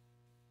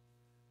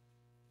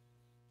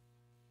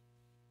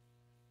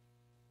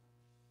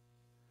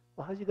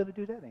 Well, how's he going to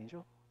do that,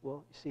 Angel?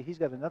 Well, you see, he's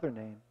got another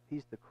name.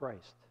 He's the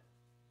Christ.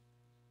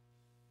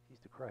 He's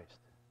the Christ.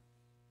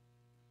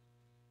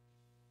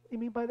 What do you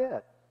mean by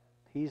that?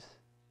 He's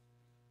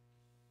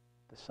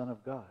the Son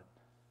of God,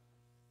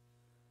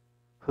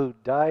 who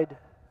died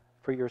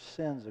for your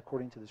sins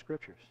according to the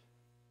Scriptures.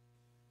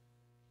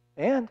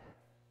 And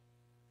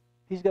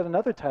he's got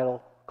another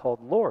title called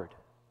Lord,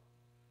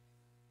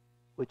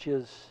 which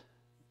is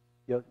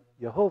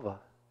Jehovah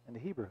in the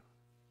Hebrew.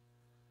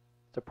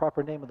 It's a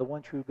proper name of the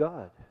one true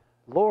God.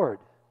 Lord,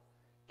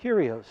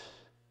 Kyrios,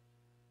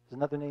 is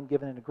another name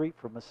given in the Greek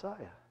for Messiah.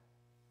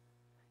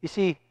 You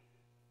see,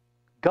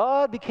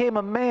 God became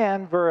a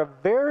man for a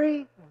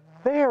very,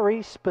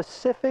 very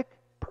specific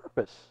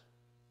purpose.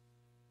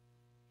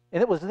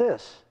 And it was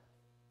this,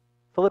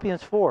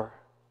 Philippians 4,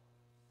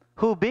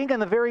 who being in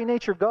the very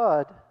nature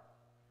God,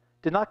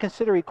 did not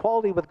consider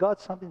equality with God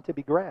something to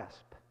be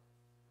grasped.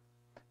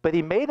 But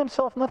he made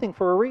himself nothing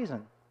for a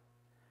reason.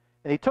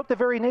 And he took the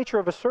very nature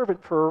of a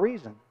servant for a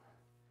reason.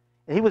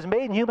 And he was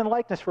made in human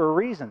likeness for a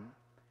reason.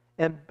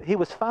 And he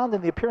was found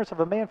in the appearance of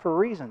a man for a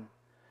reason,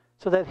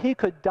 so that he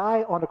could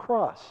die on a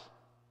cross.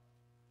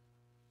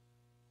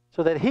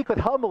 So that he could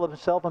humble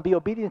himself and be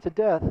obedient to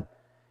death,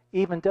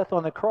 even death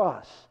on the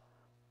cross.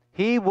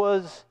 He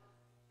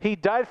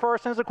died for our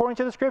sins according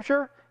to the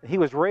Scripture, and he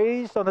was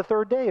raised on the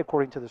third day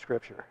according to the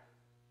Scripture.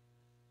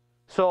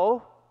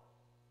 So,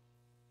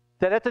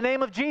 that at the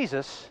name of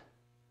Jesus,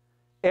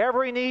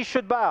 every knee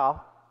should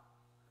bow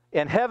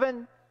in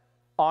heaven,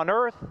 on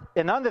earth,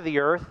 and under the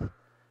earth,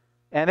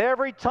 and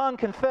every tongue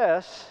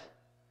confess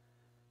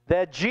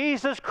that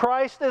Jesus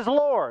Christ is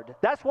Lord.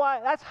 That's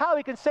how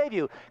he can save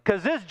you,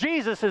 because this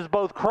Jesus is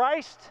both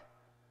Christ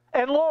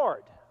and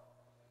Lord.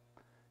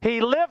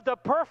 He lived a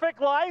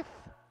perfect life.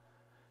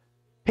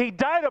 He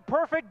died a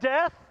perfect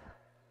death.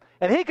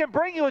 And he can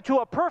bring you into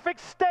a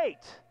perfect state,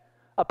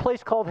 a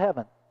place called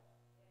heaven.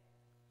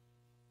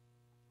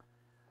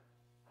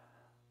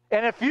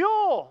 And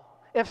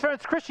if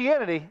friends,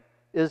 Christianity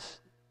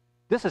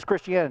this is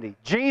Christianity.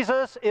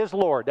 Jesus is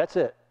Lord. That's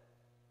it.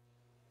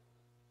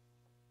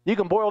 You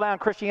can boil down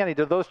Christianity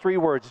to those three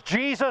words.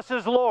 Jesus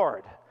is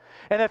Lord.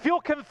 And if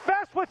you'll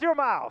confess with your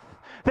mouth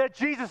that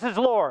Jesus is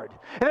Lord,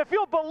 and if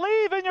you'll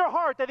believe in your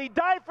heart that he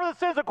died for the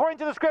sins according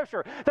to the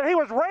Scripture, that he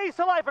was raised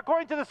to life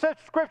according to the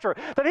Scripture,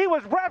 that he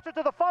was raptured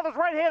to the Father's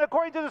right hand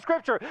according to the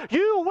Scripture,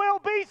 you will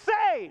be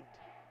saved.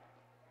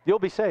 You'll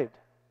be saved.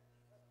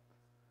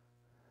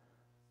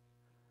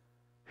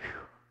 Whew.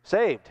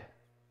 Saved.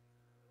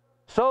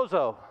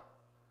 Sozo.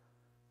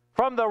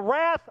 From the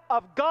wrath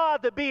of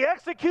God to be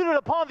executed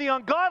upon the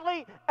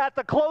ungodly at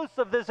the close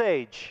of this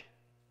age.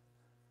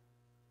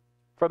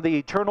 From the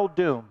eternal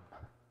doom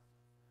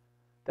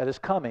that is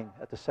coming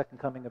at the second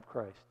coming of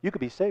Christ. You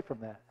could be saved from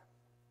that.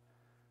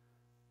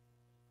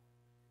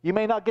 You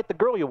may not get the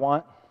girl you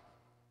want.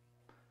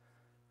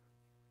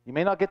 You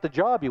may not get the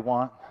job you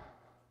want.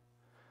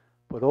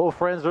 But, oh,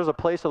 friends, there's a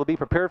place that will be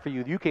prepared for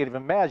you that you can't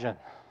even imagine.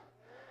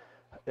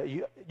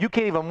 You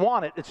can't even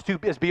want it.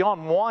 It's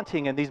beyond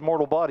wanting in these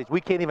mortal bodies.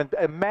 We can't even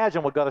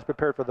imagine what God has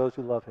prepared for those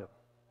who love him.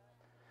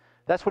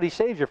 That's what he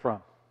saves you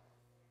from.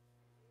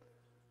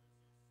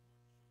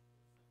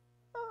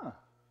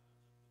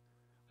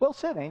 Well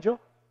said, Angel.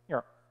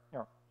 Here.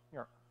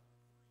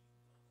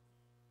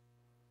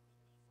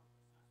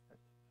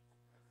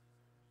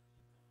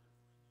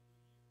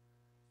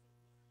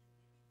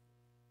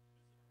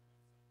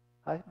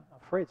 I'm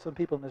afraid some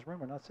people in this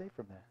room are not safe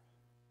from that.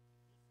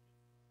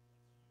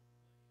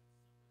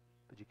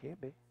 But you can't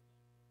be.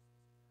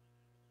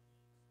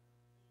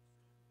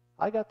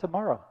 I got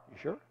tomorrow. You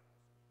sure?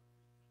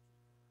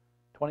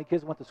 20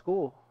 kids went to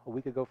school a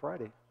week ago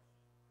Friday.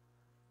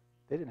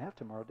 They didn't have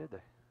tomorrow, did they?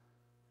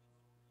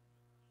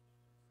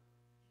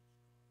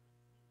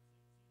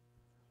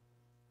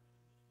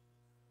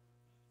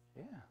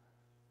 Yeah.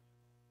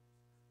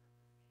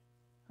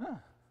 Huh.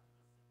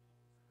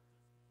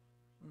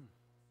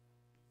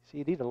 See,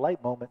 you need a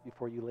light moment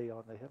before you lay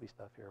on the heavy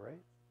stuff here, right?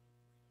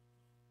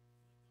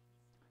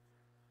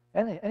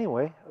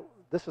 Anyway,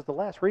 this is the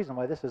last reason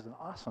why this is an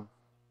awesome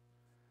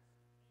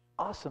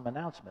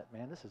announcement,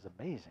 man. This is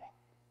amazing.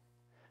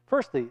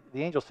 First, the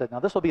angel said, now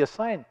this will be a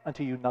sign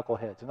unto you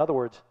knuckleheads. In other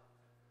words,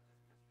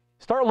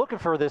 start looking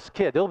for this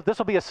kid. This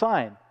will be a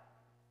sign.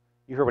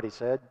 You heard what he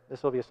said.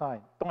 This will be a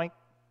sign. Doink,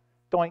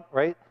 doink,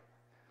 right?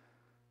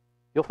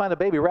 You'll find a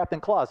baby wrapped in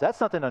cloths.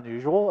 That's nothing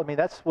unusual. I mean,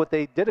 that's what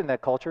they did in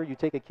that culture. You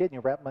take a kid and you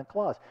wrap him in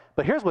cloths.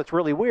 But here's what's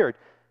really weird.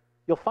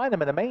 You'll find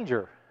him in a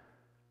manger,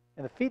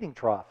 in a feeding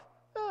trough.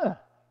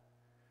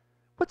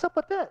 What's up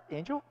with that,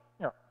 Angel?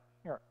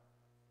 Here.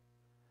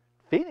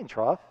 Feeding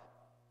trough?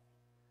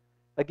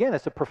 Again,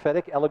 it's a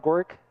prophetic,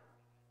 allegoric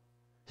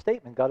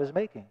statement God is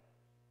making.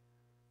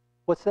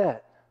 What's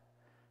that?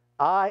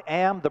 I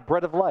am the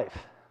bread of life.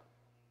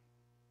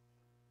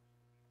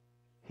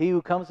 He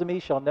who comes to me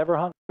shall never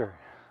hunger.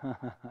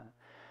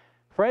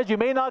 Friends, you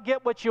may not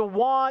get what you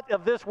want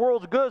of this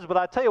world's goods, but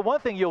I tell you one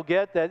thing you'll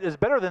get that is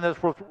better than this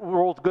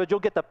world's goods. You'll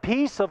get the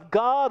peace of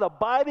God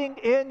abiding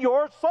in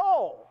your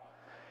soul.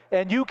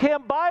 And you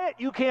can't buy it,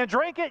 you can't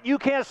drink it, you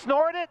can't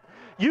snort it,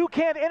 you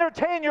can't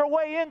entertain your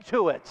way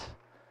into it.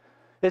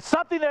 It's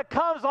something that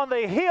comes on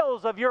the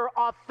heels of your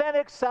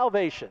authentic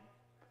salvation.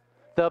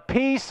 The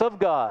peace of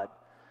God.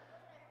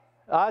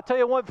 I tell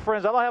you what,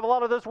 friends, I don't have a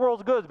lot of this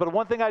world's goods, but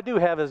one thing I do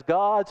have is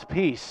God's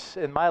peace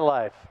in my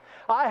life.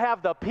 I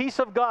have the peace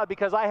of God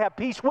because I have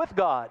peace with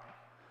God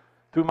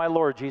through my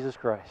Lord Jesus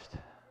Christ.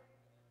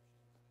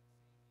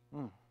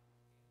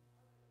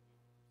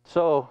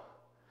 So,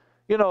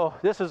 You know,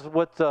 this is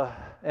what,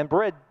 and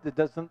bread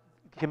that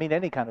can mean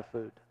any kind of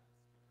food.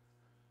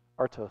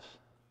 Artos.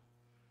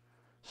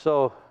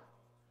 So,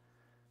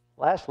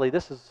 lastly,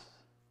 this is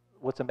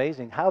what's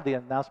amazing, how the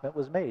announcement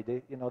was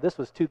made. This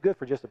was too good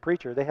for just a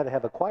preacher. They had to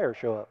have a choir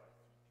show up.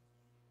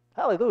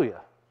 Hallelujah.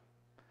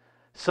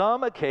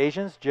 Some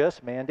occasions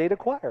just mandate a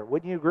choir.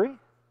 Wouldn't you agree?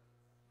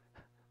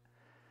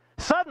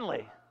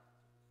 Suddenly,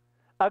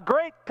 a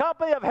great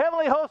company of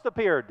heavenly hosts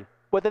appeared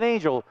with an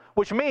angel,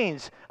 which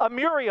means a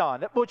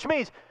murion, which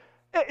means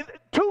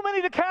too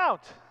many to count.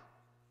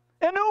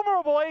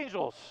 Innumerable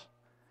angels.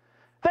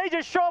 They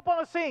just show up on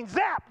the scene,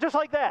 zap, just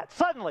like that,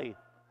 suddenly,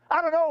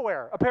 out of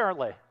nowhere,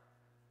 apparently.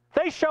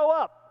 They show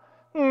up.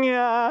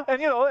 Yeah,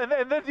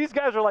 and then these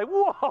guys are like,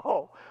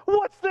 whoa,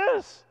 what's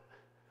this?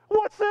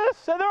 What's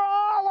this? And they're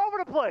all over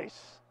the place.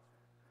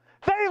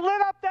 They lit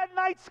up that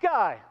night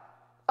sky.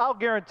 I'll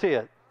guarantee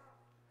it.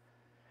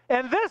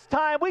 And this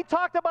time, we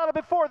talked about it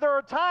before, there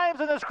are times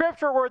in the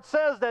Scripture where it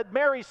says that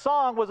Mary's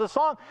song was a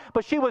song,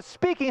 but she was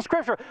speaking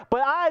Scripture.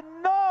 But I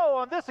know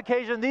on this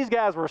occasion, these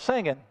guys were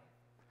singing.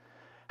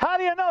 How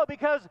do you know?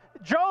 Because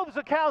Job's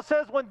account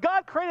says when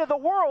God created the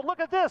world, look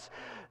at this.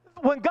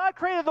 When God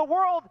created the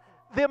world,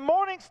 the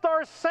morning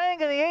stars sang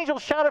and the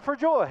angels shouted for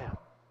joy.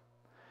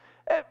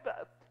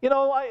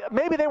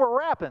 Maybe they were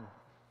rapping.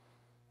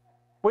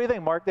 What do you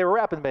think, Mark? They were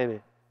rapping, maybe.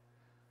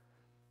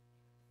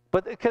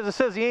 But because it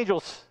says the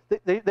angels,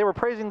 they were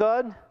praising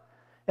God,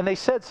 and they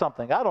said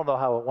something. I don't know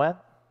how it went,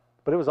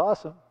 but it was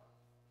awesome.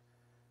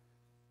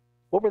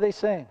 What were they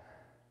saying?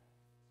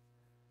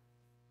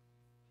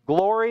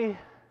 Glory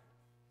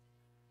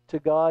to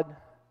God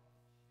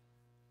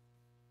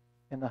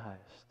in the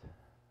highest.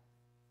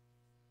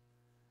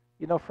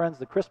 You know, friends,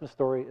 the Christmas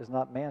story is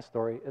not man's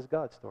story, it's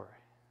God's story.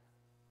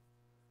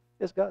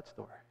 It's God's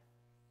story.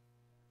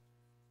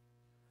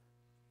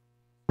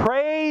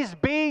 Praise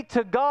be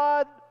to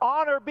God,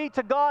 honor be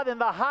to God in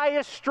the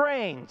highest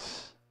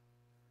strains,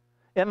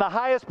 in the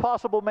highest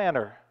possible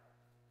manner.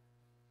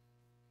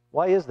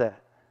 Why is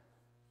that?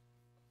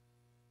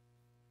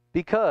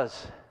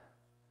 Because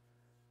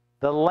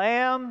the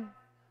Lamb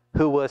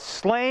who was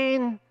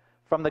slain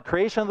from the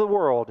creation of the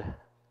world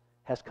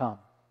has come.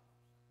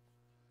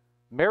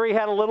 Mary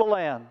had a little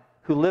lamb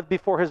who lived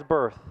before his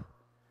birth.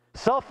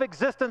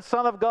 Self-existent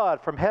Son of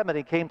God from heaven,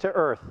 he came to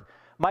earth.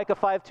 Micah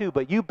 5:2,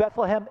 but you,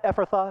 Bethlehem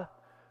Ephrathah,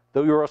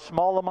 though you are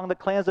small among the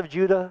clans of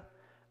Judah,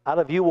 out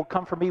of you will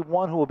come for me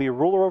one who will be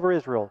ruler over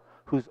Israel,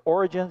 whose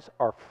origins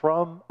are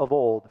from of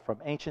old,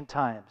 from ancient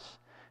times.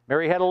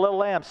 Mary had a little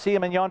lamb, see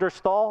him in yonder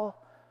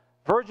stall,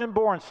 virgin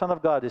born, Son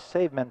of God, to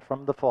save men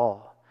from the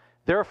fall.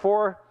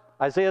 Therefore,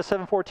 Isaiah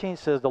 7:14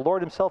 says, the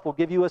Lord himself will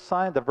give you a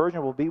sign, the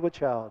virgin will be with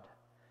child.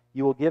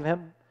 You will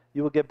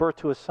give birth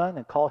to a son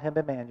and call him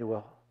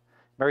Emmanuel.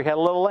 Mary had a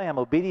little lamb,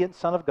 obedient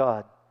Son of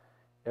God.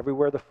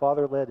 Everywhere the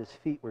Father led, his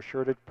feet were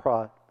sure to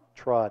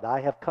trod. I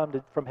have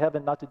come from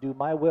heaven not to do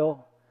my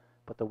will,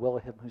 but the will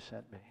of him who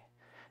sent me.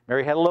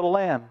 Mary had a little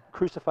lamb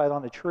crucified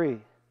on a tree,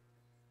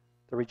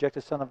 the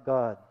rejected Son of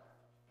God.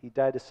 He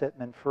died to set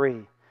men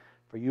free.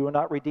 For you were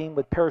not redeemed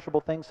with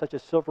perishable things such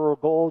as silver or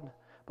gold,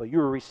 but you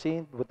were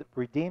redeemed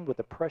with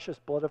the precious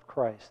blood of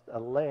Christ, a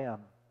lamb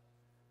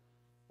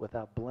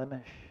without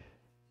blemish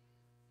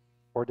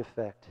or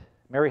defect.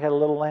 Mary had a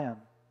little lamb.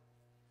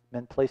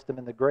 Men placed him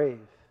in the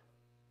grave,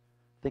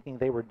 thinking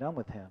they were done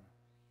with him.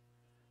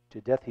 To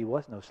death he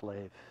was no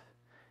slave.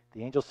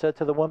 The angel said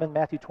to the woman,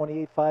 Matthew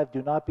 28:5,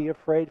 do not be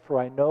afraid, for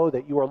I know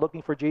that you are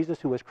looking for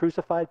Jesus who was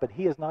crucified, but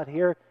he is not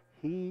here.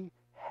 He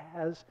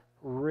has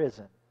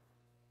risen.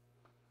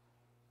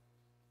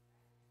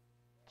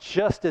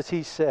 Just as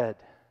he said,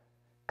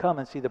 come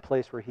and see the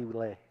place where he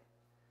lay.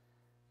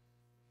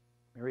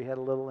 Mary had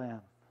a little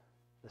lamb.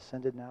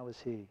 Ascended now is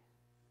he.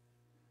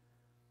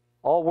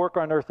 All work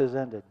on earth is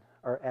ended,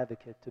 our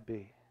advocate to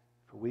be.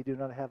 For we do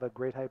not have a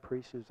great high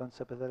priest who is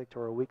unsympathetic to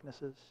our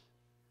weaknesses.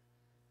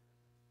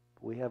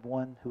 But we have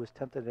one who is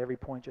tempted at every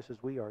point just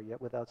as we are, yet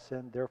without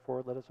sin.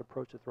 Therefore, let us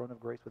approach the throne of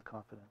grace with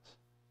confidence,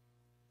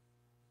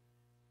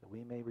 that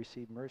we may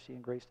receive mercy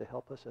and grace to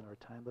help us in our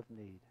time of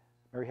need.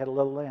 Mary had a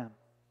little lamb.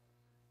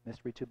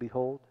 Mystery to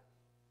behold.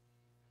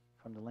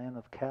 From the land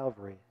of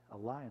Calvary, a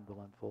lion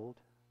will unfold.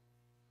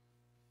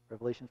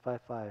 Revelation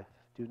 5:5.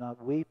 Do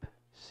not weep.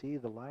 See,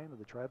 the Lion of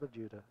the tribe of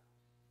Judah,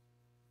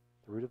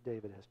 the root of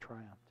David, has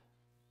triumphed.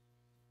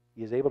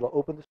 He is able to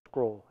open the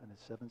scroll and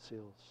its 7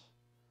 seals.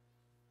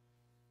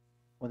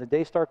 When the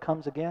day star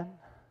comes again,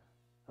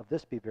 of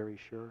this be very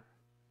sure,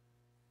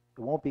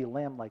 it won't be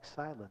lamb-like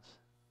silence,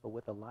 but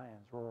with a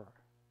lion's roar.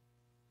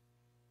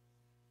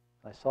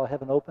 I saw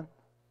heaven open.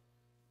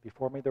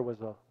 Before me there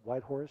was a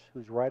white horse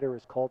whose rider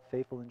is called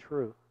Faithful and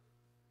True.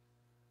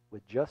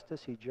 With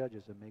justice he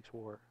judges and makes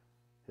war.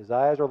 His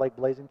eyes are like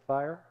blazing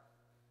fire,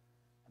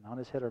 and on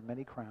his head are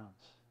many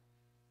crowns.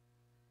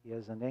 He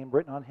has a name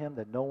written on him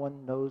that no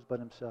one knows but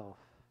himself.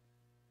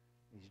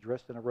 He's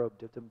dressed in a robe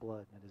dipped in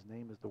blood, and his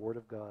name is the Word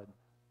of God.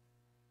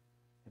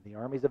 And the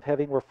armies of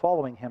heaven were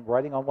following him,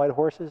 riding on white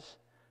horses,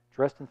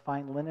 dressed in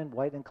fine linen,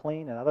 white and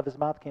clean, and out of his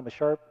mouth came a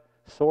sharp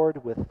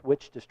sword with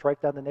which to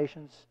strike down the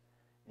nations,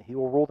 and he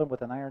will rule them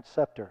with an iron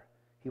scepter.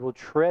 He will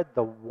tread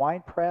the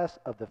winepress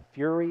of the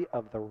fury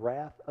of the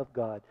wrath of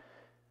God.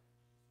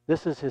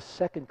 This is his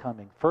second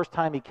coming. First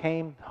time he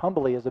came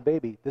humbly as a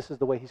baby. This is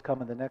the way he's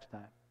coming the next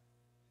time.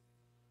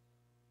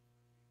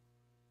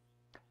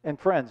 And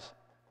friends,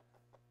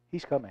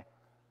 he's coming.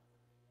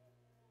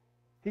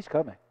 He's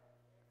coming.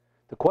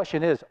 The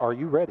question is, are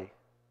you ready?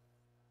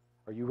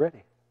 Are you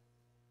ready?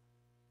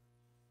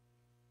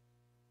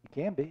 You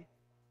can be.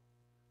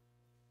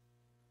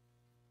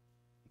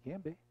 You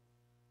can be.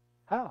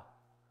 How?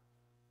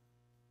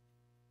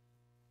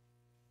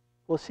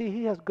 Well, see,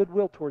 he has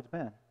goodwill towards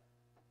men.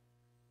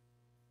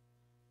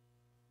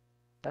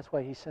 That's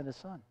why he sent his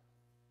son.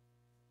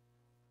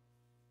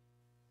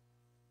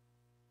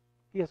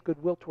 He has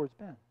goodwill towards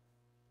men.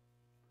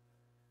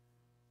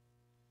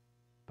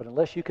 But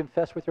unless you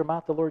confess with your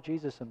mouth the Lord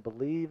Jesus and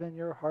believe in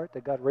your heart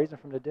that God raised him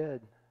from the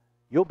dead,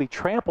 you'll be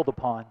trampled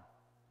upon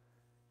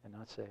and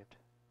not saved.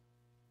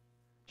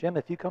 Jim,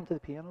 if you come to the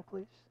piano,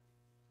 please.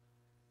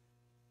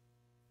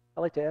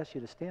 I'd like to ask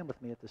you to stand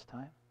with me at this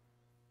time.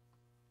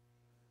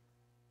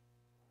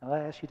 And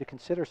I ask you to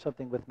consider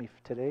something with me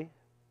today.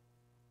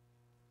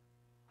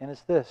 And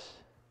it's this.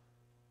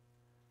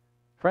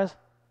 Friends,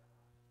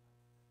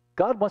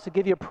 God wants to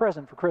give you a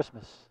present for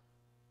Christmas.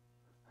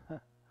 He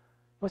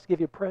wants to give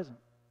you a present.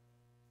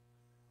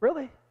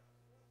 Really?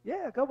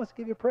 Yeah, God wants to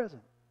give you a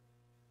present.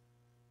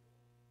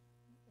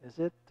 Is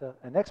it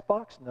an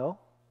Xbox? No.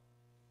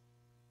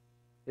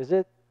 Is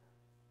it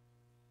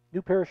a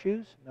new pair of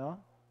shoes? No.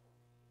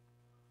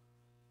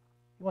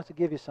 He wants to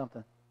give you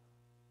something.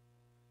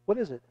 What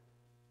is it?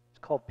 It's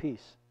called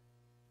peace.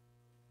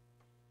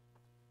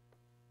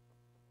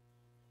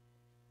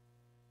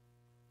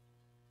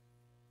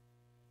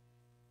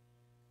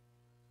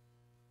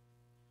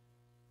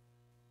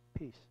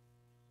 Peace.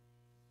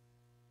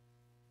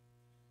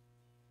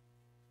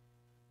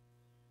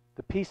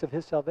 The peace of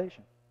his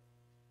salvation.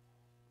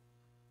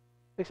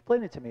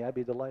 Explain it to me. I'd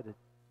be delighted.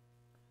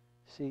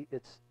 See,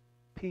 it's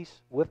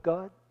peace with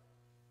God.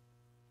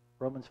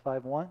 Romans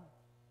 5:1.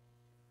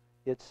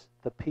 It's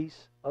the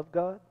peace of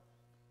God.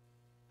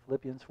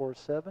 Philippians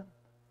 4:7.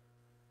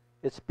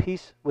 It's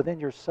peace within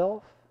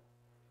yourself.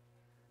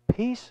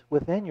 Peace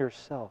within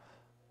yourself.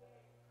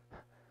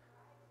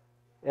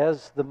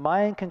 As the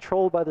mind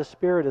controlled by the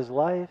Spirit is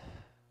life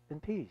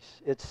and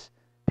peace. It's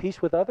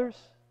peace with others.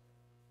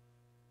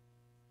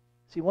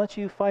 See, once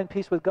you find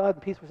peace with God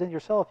and peace within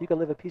yourself, you can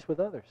live at peace with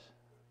others.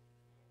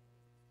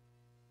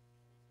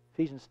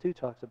 Ephesians 2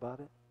 talks about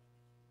it.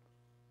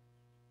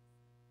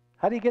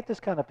 How do you get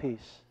this kind of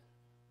peace?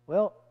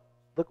 Well,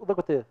 look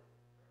what the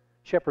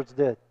shepherds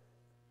did.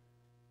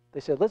 They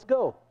said, let's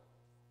go.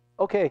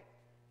 Okay.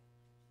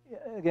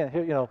 Again,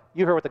 here,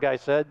 you heard what the guy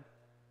said.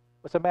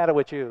 What's the matter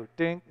with you?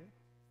 Ding.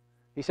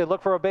 He said,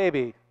 look for a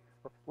baby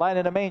lying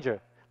in a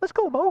manger. Let's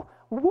go, Mo.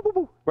 Woo, woo,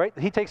 woo. Right?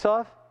 He takes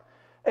off.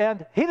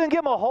 And he didn't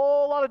give them a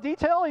whole lot of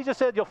detail. He just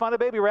said, you'll find a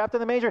baby wrapped in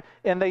the manger.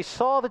 And they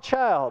saw the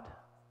child.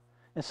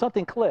 And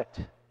something clicked.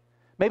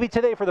 Maybe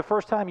today, for the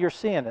first time, you're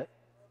seeing it.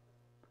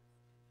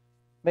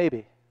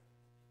 Maybe.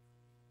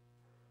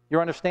 You're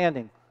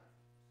understanding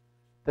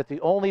that the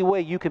only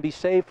way you can be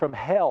saved from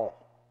hell,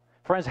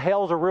 friends,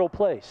 hell's a real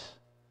place,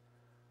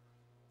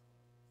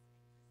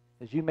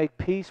 is you make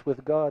peace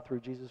with God through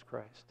Jesus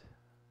Christ.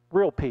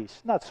 Real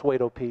peace, not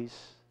pseudo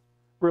peace.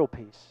 Real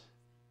peace.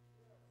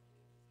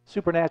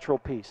 Supernatural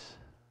peace.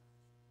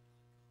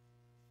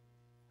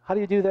 How do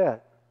you do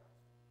that?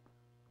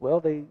 Well,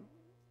 they,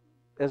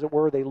 as it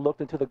were, they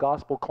looked into the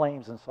gospel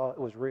claims and saw it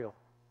was real.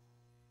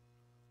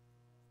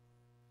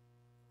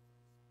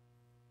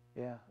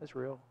 Yeah, it's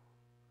real.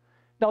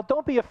 Now,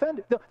 don't be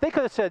offended. They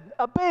could have said,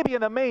 a baby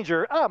in a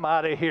manger, I'm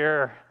out of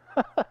here.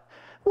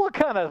 What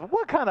kind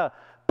of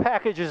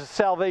package is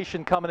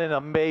salvation coming in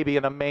a baby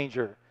in a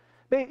manger?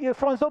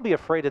 Friends, don't be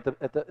afraid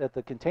at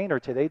the container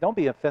today. Don't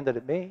be offended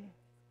at me.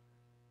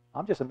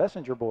 I'm just a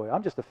messenger boy.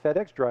 I'm just a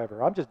FedEx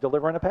driver. I'm just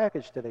delivering a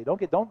package today.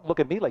 Don't look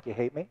at me like you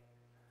hate me.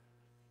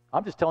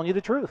 I'm just telling you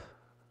the truth.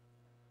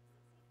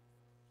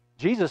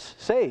 Jesus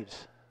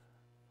saves.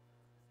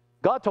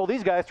 God told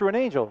these guys through an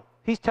angel.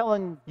 He's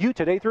telling you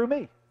today through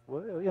me.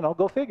 Well,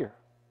 go figure.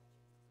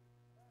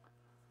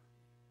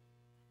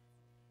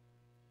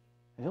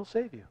 And he'll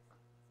save you.